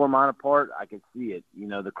 when I tore mine apart, I could see it,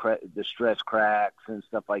 the stress cracks and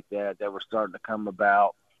stuff like that were starting to come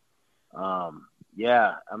about. I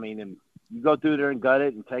mean, and you go through there and gut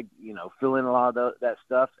it and take, fill in a lot of that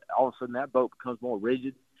stuff. All of a sudden that boat becomes more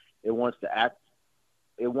rigid. It wants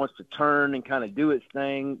to turn and kind of do its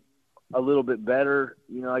thing a little bit better,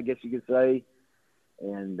 I guess you could say.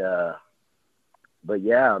 And, but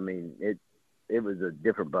yeah, I mean, it was a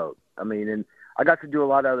different boat. I mean, and I got to do a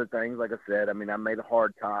lot of other things. Like I said, I mean, I made a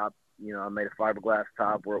hard top, I made a fiberglass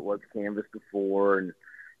top where it was canvas before, and,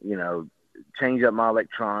 changed up my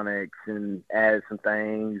electronics and added some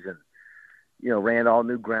things, and, ran all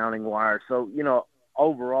new grounding wires. So,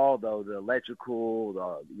 overall though, the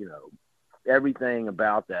electrical, everything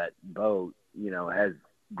about that boat, has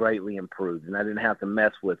greatly improved, and I didn't have to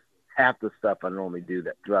mess with half the stuff I normally do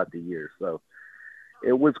that throughout the year. So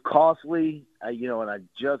it was costly, and I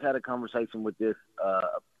just had a conversation with this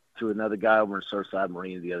to another guy over in Surfside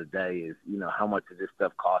Marine the other day. Is how much does this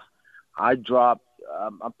stuff cost? I dropped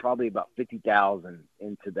I'm probably about $50,000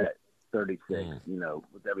 into that 36.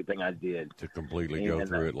 With everything I did to completely go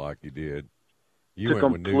through it like you did. You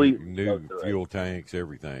went with new fuel tanks,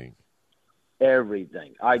 everything.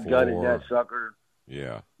 Everything. I gutted that sucker.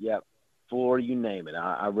 Yeah. Yep. Floor, you name it.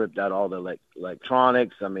 I ripped out all the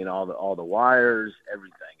electronics. I mean, all the wires,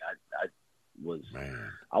 everything.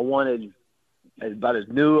 I wanted about as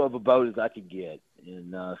new of a boat as I could get,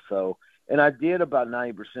 and I did about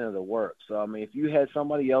 90% of the work. So I mean, if you had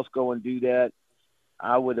somebody else go and do that,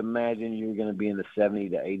 I would imagine you're going to be in the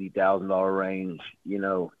 $70,000 to $80,000 range.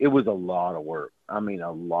 It was a lot of work. I mean,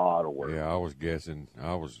 a lot of work. Yeah, I was guessing.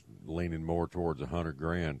 I was leaning more towards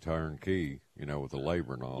 $100,000 turnkey. With the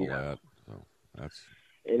labor and all that. So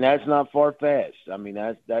that's not far fetched. I mean,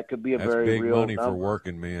 that could be a very big real money number for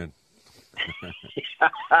working men.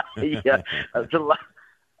 Yeah, that's a lot.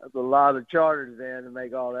 That's a lot of charters, man, to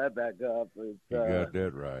make all that back up. You got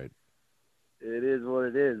that right. It is what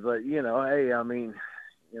it is, but hey, I mean,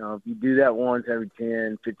 if you do that once every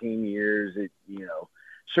 10, 15 years, it,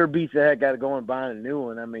 sure beats the heck out of going and buying a new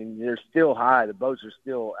one. I mean, they're still high. The boats are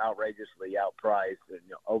still outrageously outpriced and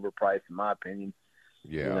overpriced, in my opinion.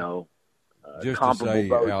 Yeah. Just to say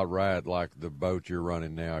boats outright, like the boat you're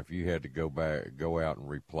running now, if you had to go out and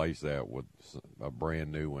replace that with a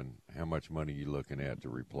brand new one, how much money are you looking at to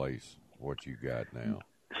replace what you got now?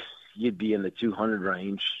 You'd be in the 200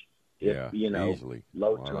 range. Easily.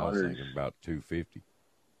 Low 200s. I was thinking about 250.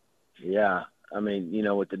 Yeah. I mean,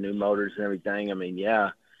 with the new motors and everything, I mean,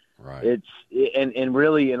 yeah. Right. And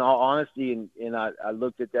really, in all honesty, and I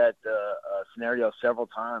looked at that scenario several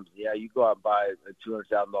times. Yeah, you go out and buy a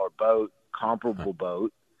 $200,000 boat, comparable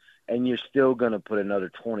boat, and you're still going to put another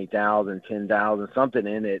 $20,000, $10,000, something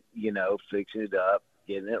in it, fixing it up,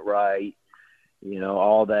 getting it right,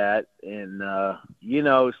 all that. And,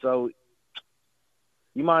 so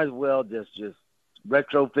you might as well just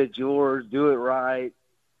retrofit yours, do it right,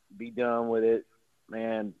 be done with it,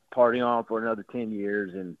 man, party on for another 10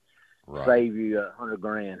 years and save you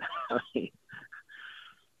 $100,000. I mean,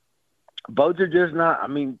 boats are just not, I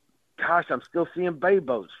mean, gosh, I'm still seeing bay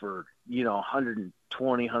boats for, $120,000,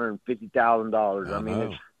 $150,000. I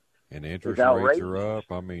mean, and interest rates are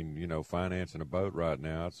up. I mean, financing a boat right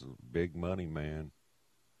now, it's big money, man.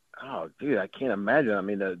 Oh, dude, I can't imagine. I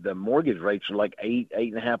mean, the mortgage rates are like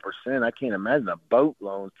 8.5%. I can't imagine a boat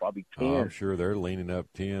loan's probably 10. Oh, I'm sure they're leaning up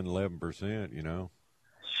 10, 11%,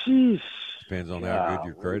 Sheesh. Depends on how good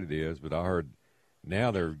your credit is. But I heard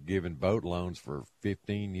now they're giving boat loans for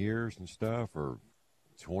 15 years and stuff, or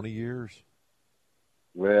 20 years.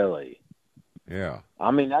 Really? Yeah.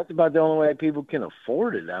 I mean, that's about the only way people can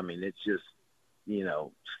afford it. I mean, it's just,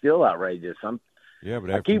 still outrageous. Yeah, but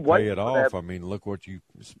after you pay it off, I mean, look what you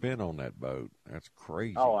spent on that boat. That's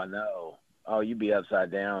crazy. Oh, I know. Oh, you'd be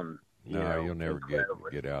upside down. You'll never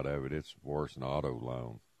get out of it. It's worse than auto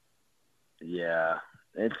loan. Yeah,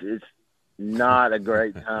 it's not a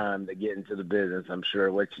great time to get into the business, I'm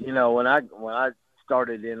sure. Which when I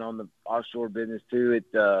started in on the offshore business too,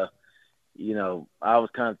 I was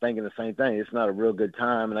kind of thinking the same thing. It's not a real good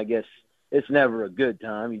time, and I guess it's never a good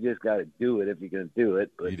time. You just got to do it if you're going to do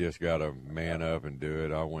it. But, you just got to man up and do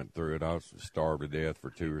it. I went through it. I was starved to death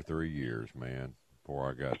for 2 or 3 years, man, before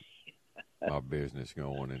I got my business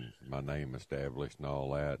going and my name established and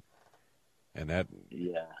all that. And that,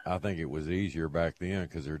 I think it was easier back then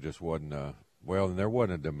because there just wasn't there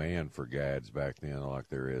wasn't a demand for guides back then like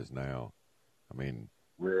there is now. I mean,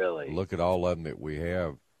 really, look at all of them that we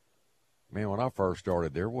have. Man, when I first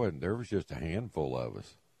started, there was just a handful of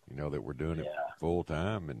us, that were doing it full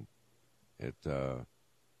time, and it, there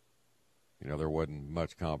wasn't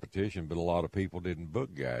much competition, but a lot of people didn't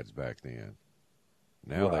book guides back then.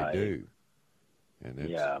 Now they do, and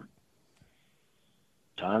it's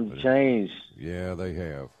times change. Yeah, they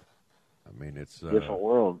have. I mean, it's different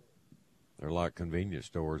world. They're like convenience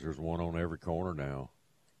stores. There's one on every corner now.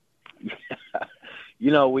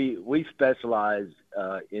 We specialize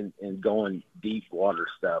in going deep water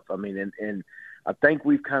stuff. I mean, and I think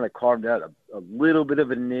we've kind of carved out a little bit of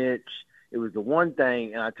a niche. It was the one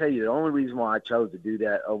thing, and I tell you, the only reason why I chose to do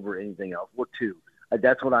that over anything else, well, two,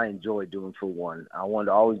 that's what I enjoy doing for one. I wanted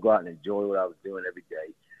to always go out and enjoy what I was doing every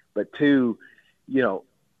day. But two,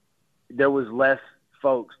 there was less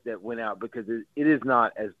folks that went out because it is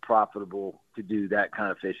not as profitable to do that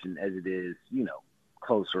kind of fishing as it is,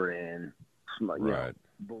 closer in,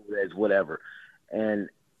 as whatever. And,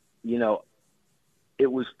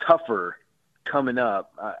 it was tougher coming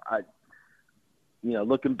up. I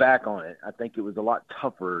looking back on it, I think it was a lot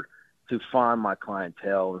tougher to find my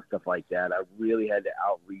clientele and stuff like that. I really had to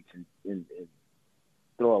outreach and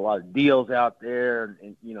throw a lot of deals out there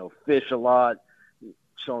and fish a lot,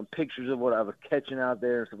 showing pictures of what I was catching out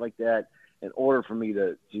there and stuff like that in order for me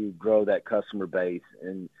to grow that customer base.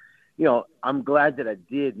 And, I'm glad that I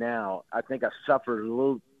did now. I think I suffered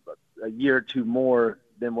a year or two more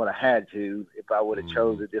than what I had to if I would have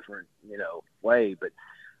chose a different, way. But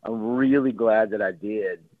I'm really glad that I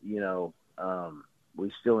did.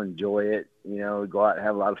 We still enjoy it. We go out and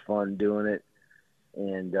have a lot of fun doing it.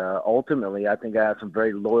 And ultimately, I think I have some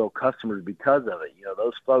very loyal customers because of it.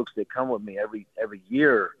 Those folks that come with me every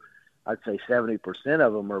year, I'd say 70%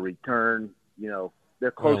 of them are return, they're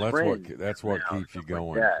close friends. That's what keeps you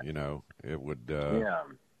going. Like it would,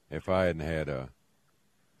 if I hadn't had a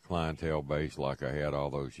clientele base like I had all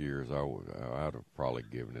those years, I'd have probably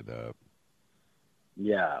given it up.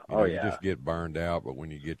 Yeah. You just get burned out, but when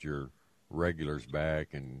you get your regulars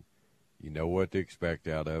back and you know what to expect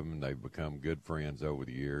out of them, and they've become good friends over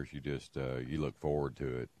the years, you just you look forward to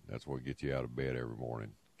it. That's what gets you out of bed every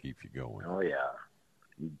morning, keeps you going. Oh, yeah,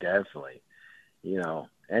 definitely.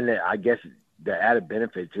 And I guess the added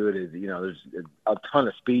benefit to it is, there's a ton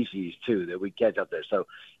of species too that we catch up there. So,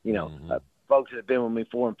 folks that have been with me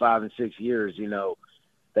 4 and 5 and 6 years,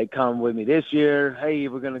 they come with me this year. Hey,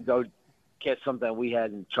 we're going to go catch something we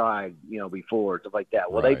hadn't tried, before, stuff like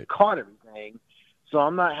that. Well, They've caught everything. So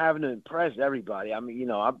I'm not having to impress everybody. I mean,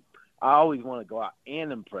 I always want to go out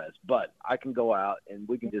and impress, but I can go out and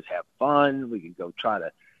we can just have fun. We can go try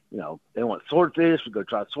to, they want swordfish, we go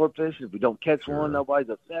try swordfish. If we don't catch one, nobody's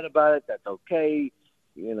upset about it. That's okay,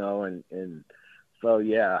 and so,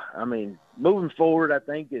 yeah, I mean, moving forward, I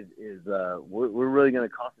think is we're really going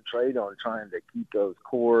to concentrate on trying to keep those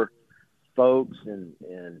core folks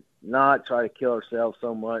and not try to kill ourselves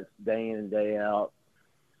so much day in and day out.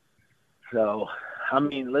 So, I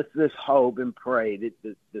mean, let's just hope and pray that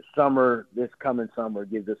this coming summer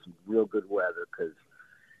gives us some real good weather, because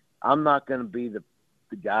I'm not going to be the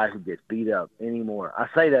guy who gets beat up anymore. I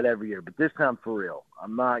say that every year, but this time for real,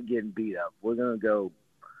 I'm not getting beat up. We're going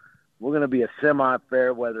to be a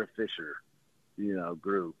semi-fair weather fisher,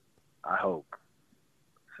 group, I hope.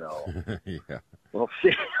 So yeah. We'll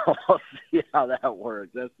see how that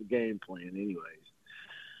works. That's the game plan anyways.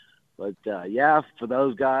 But, yeah, for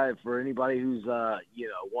those guys, for anybody who's,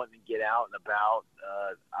 wanting to get out and about,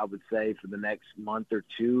 I would say for the next month or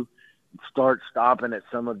two, start stopping at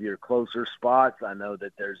some of your closer spots. I know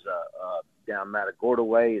that there's down Matagorda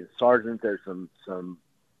Way in Sargent, there's some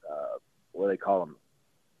what do they call them,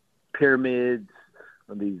 pyramids,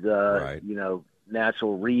 these,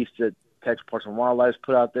 natural reefs that Texas Parks and Wildlife's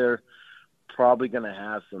put out there. Probably going to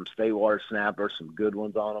have some state water snapper, some good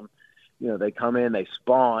ones on them. They come in, they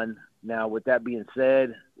spawn. Now, with that being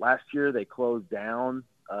said, last year they closed down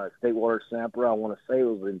state water snapper. I want to say it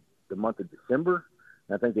was in the month of December.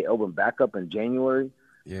 I think they opened back up in January.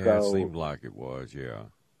 Yeah, so, it seemed like it was, yeah.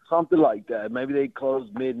 Something like that. Maybe they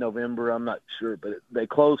closed mid-November. I'm not sure, but they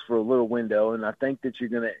closed for a little window, and I think that you're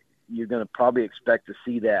gonna probably expect to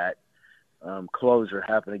see that closure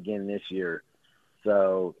happen again this year.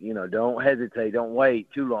 So, don't hesitate. Don't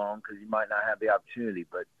wait too long, because you might not have the opportunity.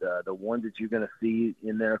 But the ones that you're going to see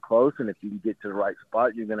in there close, and if you can get to the right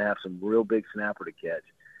spot, you're going to have some real big snapper to catch.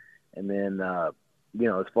 And then,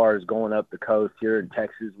 as far as going up the coast here in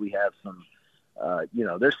Texas, we have some,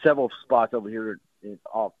 there's several spots over here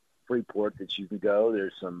off Freeport that you can go.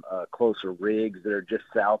 There's some closer rigs that are just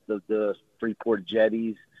south of the Freeport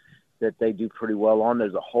jetties that they do pretty well on.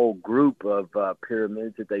 There's a whole group of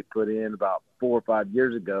pyramids that they put in about 4 or 5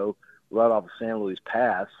 years ago right off of San Luis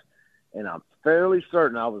Pass. And I'm fairly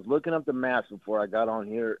certain, I was looking up the maps before I got on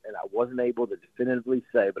here, and I wasn't able to definitively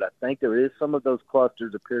say, but I think there is some of those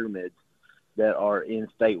clusters of pyramids that are in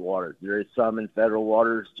state waters. There is some in federal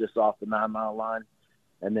waters just off the 9 Mile line.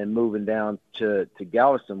 And then moving down to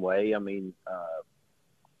Galveston Way, I mean,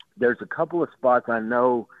 there's a couple of spots I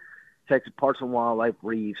know, Texas Parks and Wildlife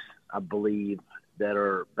reefs, I believe, that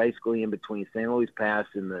are basically in between San Luis Pass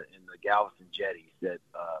and the Galveston jetties that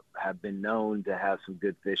have been known to have some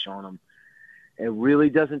good fish on them. It really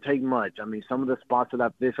doesn't take much. I mean, some of the spots that I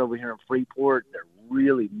fish over here in Freeport, they're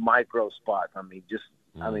really micro spots. I mean,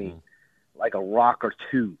 like a rock or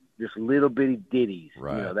two, just little bitty ditties.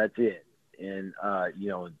 Right. That's it. And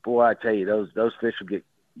boy, I tell you, those fish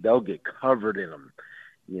they'll get covered in them.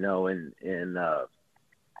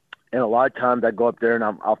 And a lot of times I go up there and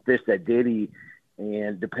I'll fish that ditty,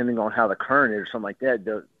 and depending on how the current is or something like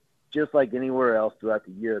that, just like anywhere else throughout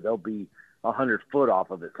the year, they'll be 100 foot off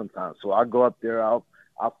of it sometimes. So I'll go up there, I'll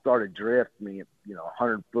start a drift,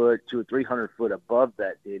 100 foot, 200 or 300 foot above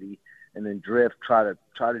that ditty, and then try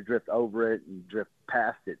to drift over it and drift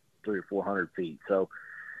past it 300 or 400 feet. So,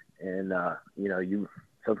 and you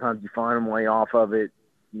sometimes you find them way off of it,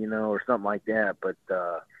 or something like that. But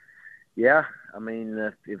yeah, I mean,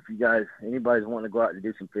 if you guys, anybody's wanting to go out and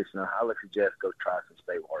do some fishing, I would suggest go try some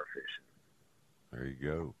state water fishing. There you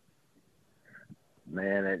go,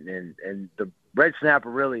 man. And the red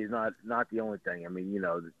snapper really is not the only thing. I mean,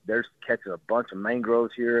 there's catching a bunch of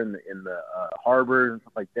mangroves here in the harbor and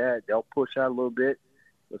stuff like that. They'll push out a little bit.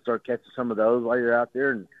 You'll start catching some of those while you're out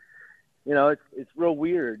there, and it's real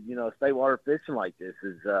weird. State water fishing like this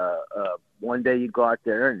is one day you go out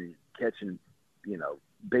there and you're catching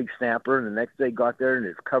big snapper, and the next day you go out there and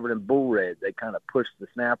it's covered in bull red. They kind of push the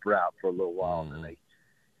snapper out for a little while, and they,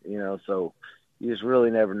 so you just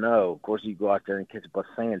really never know. Of course, you go out there and catch a bunch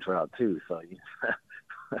of sand trout too. So,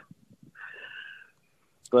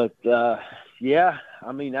 but yeah,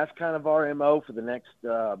 I mean, that's kind of our MO for the next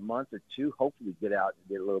month or two. Hopefully get out and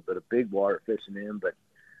get a little bit of big water fishing in, but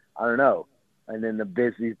I don't know. And then the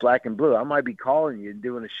Bisbee's Black and Blue. I might be calling you and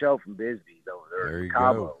doing a show from Bisbee's over there in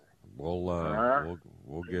Cabo. Go.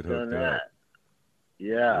 We'll get hooked up.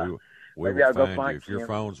 Yeah. We Maybe will I'll go find find you. If your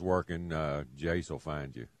phone's working, Jace will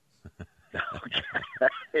find you.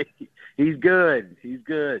 Okay. He's good.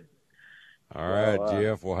 All right,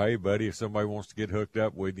 Jeff. Well, hey, buddy, if somebody wants to get hooked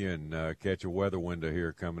up with you and catch a weather window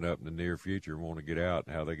here coming up in the near future and want to get out,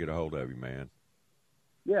 how they get a hold of you, man?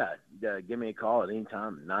 Yeah, give me a call at any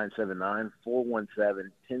time,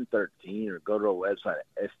 979-417-1013, or go to our website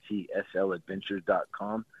at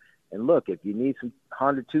stSLadventures.com. And look, if you need some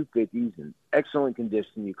Honda 250s in excellent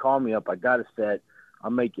condition, you call me up. I got a set.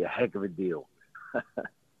 I'll make you a heck of a deal.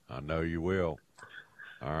 I know you will.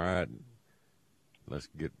 All right. Let's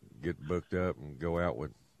get booked up and go out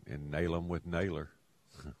and nail them with Naylor.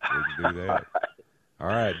 We can do that. All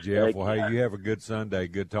right, Jeff. Well, hey, you have a good Sunday.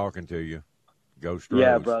 Good talking to you. Go Stros.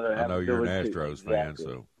 Yeah, brother. I know you're an Astros fan,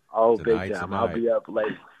 so big time. I'll be up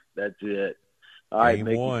late. That's it. All right,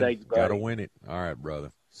 Mickey. One. Thanks, buddy. Got to win it. All right, brother.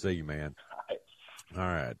 See you, man. All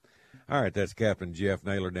right. That's Captain Jeff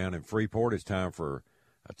Naylor down in Freeport. It's time for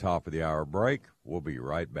a top-of-the-hour break. We'll be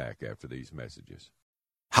right back after these messages.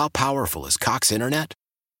 How powerful is Cox Internet?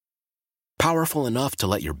 Powerful enough to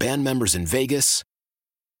let your band members in Vegas,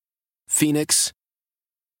 Phoenix,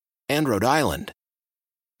 and Rhode Island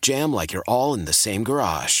jam like you're all in the same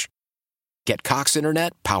garage. Get Cox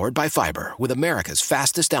Internet powered by fiber with America's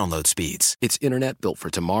fastest download speeds. It's internet built for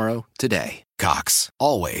tomorrow, today. Cox,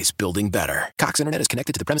 always building better. Cox Internet is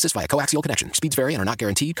connected to the premises via coaxial connection. Speeds vary and are not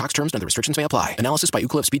guaranteed. Cox terms and other restrictions may apply. Analysis by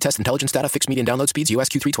Ookla Speed Test Intelligence Data. Fixed median download speeds. US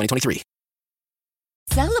Q3 2023.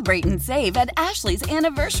 Celebrate and save at Ashley's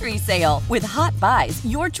Anniversary Sale. With Hot Buys,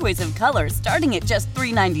 your choice of colors starting at just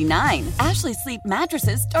 $3.99. Ashley Sleep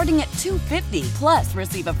mattresses starting at $2.50. Plus,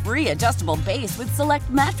 receive a free adjustable base with select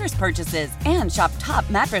mattress purchases. And shop top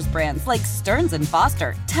mattress brands like Stearns &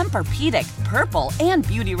 Foster, Tempur-Pedic, Purple, and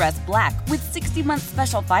Beautyrest Black with 60-month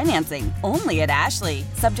special financing. Only at Ashley.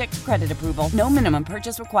 Subject to credit approval. No minimum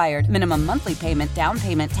purchase required. Minimum monthly payment, down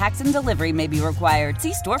payment, tax, and delivery may be required.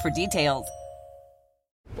 See store for details.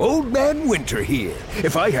 Old Man Winter here.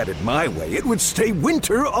 If I had it my way, it would stay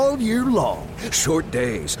winter all year long. Short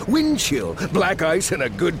days, wind chill, black ice, and a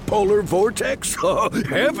good polar vortex. Oh,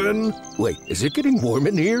 heaven! Wait, is it getting warm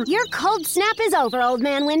in here? Your cold snap is over, Old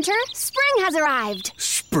Man Winter. Spring has arrived.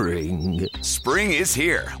 Spring. Spring is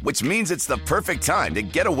here, which means it's the perfect time to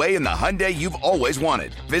get away in the Hyundai you've always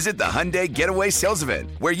wanted. Visit the Hyundai Getaway Sales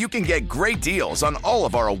Event, where you can get great deals on all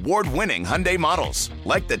of our award-winning Hyundai models,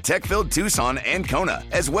 like the tech-filled Tucson and Kona,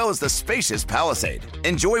 as well as the spacious Palisade.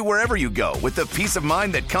 Enjoy wherever you go with the peace of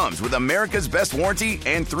mind that comes with America's best warranty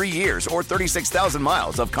and 3 years or 36,000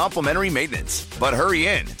 miles of complimentary maintenance. But hurry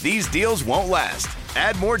in, these deals won't last.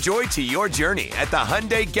 Add more joy to your journey at the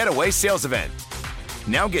Hyundai Getaway Sales Event.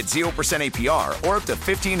 Now get 0% APR or up to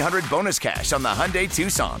 $1,500 bonus cash on the Hyundai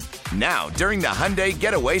Tucson. Now, during the Hyundai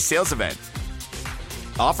Getaway Sales Event.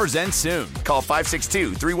 Offers end soon. Call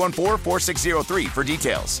 562-314-4603 for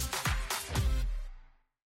details.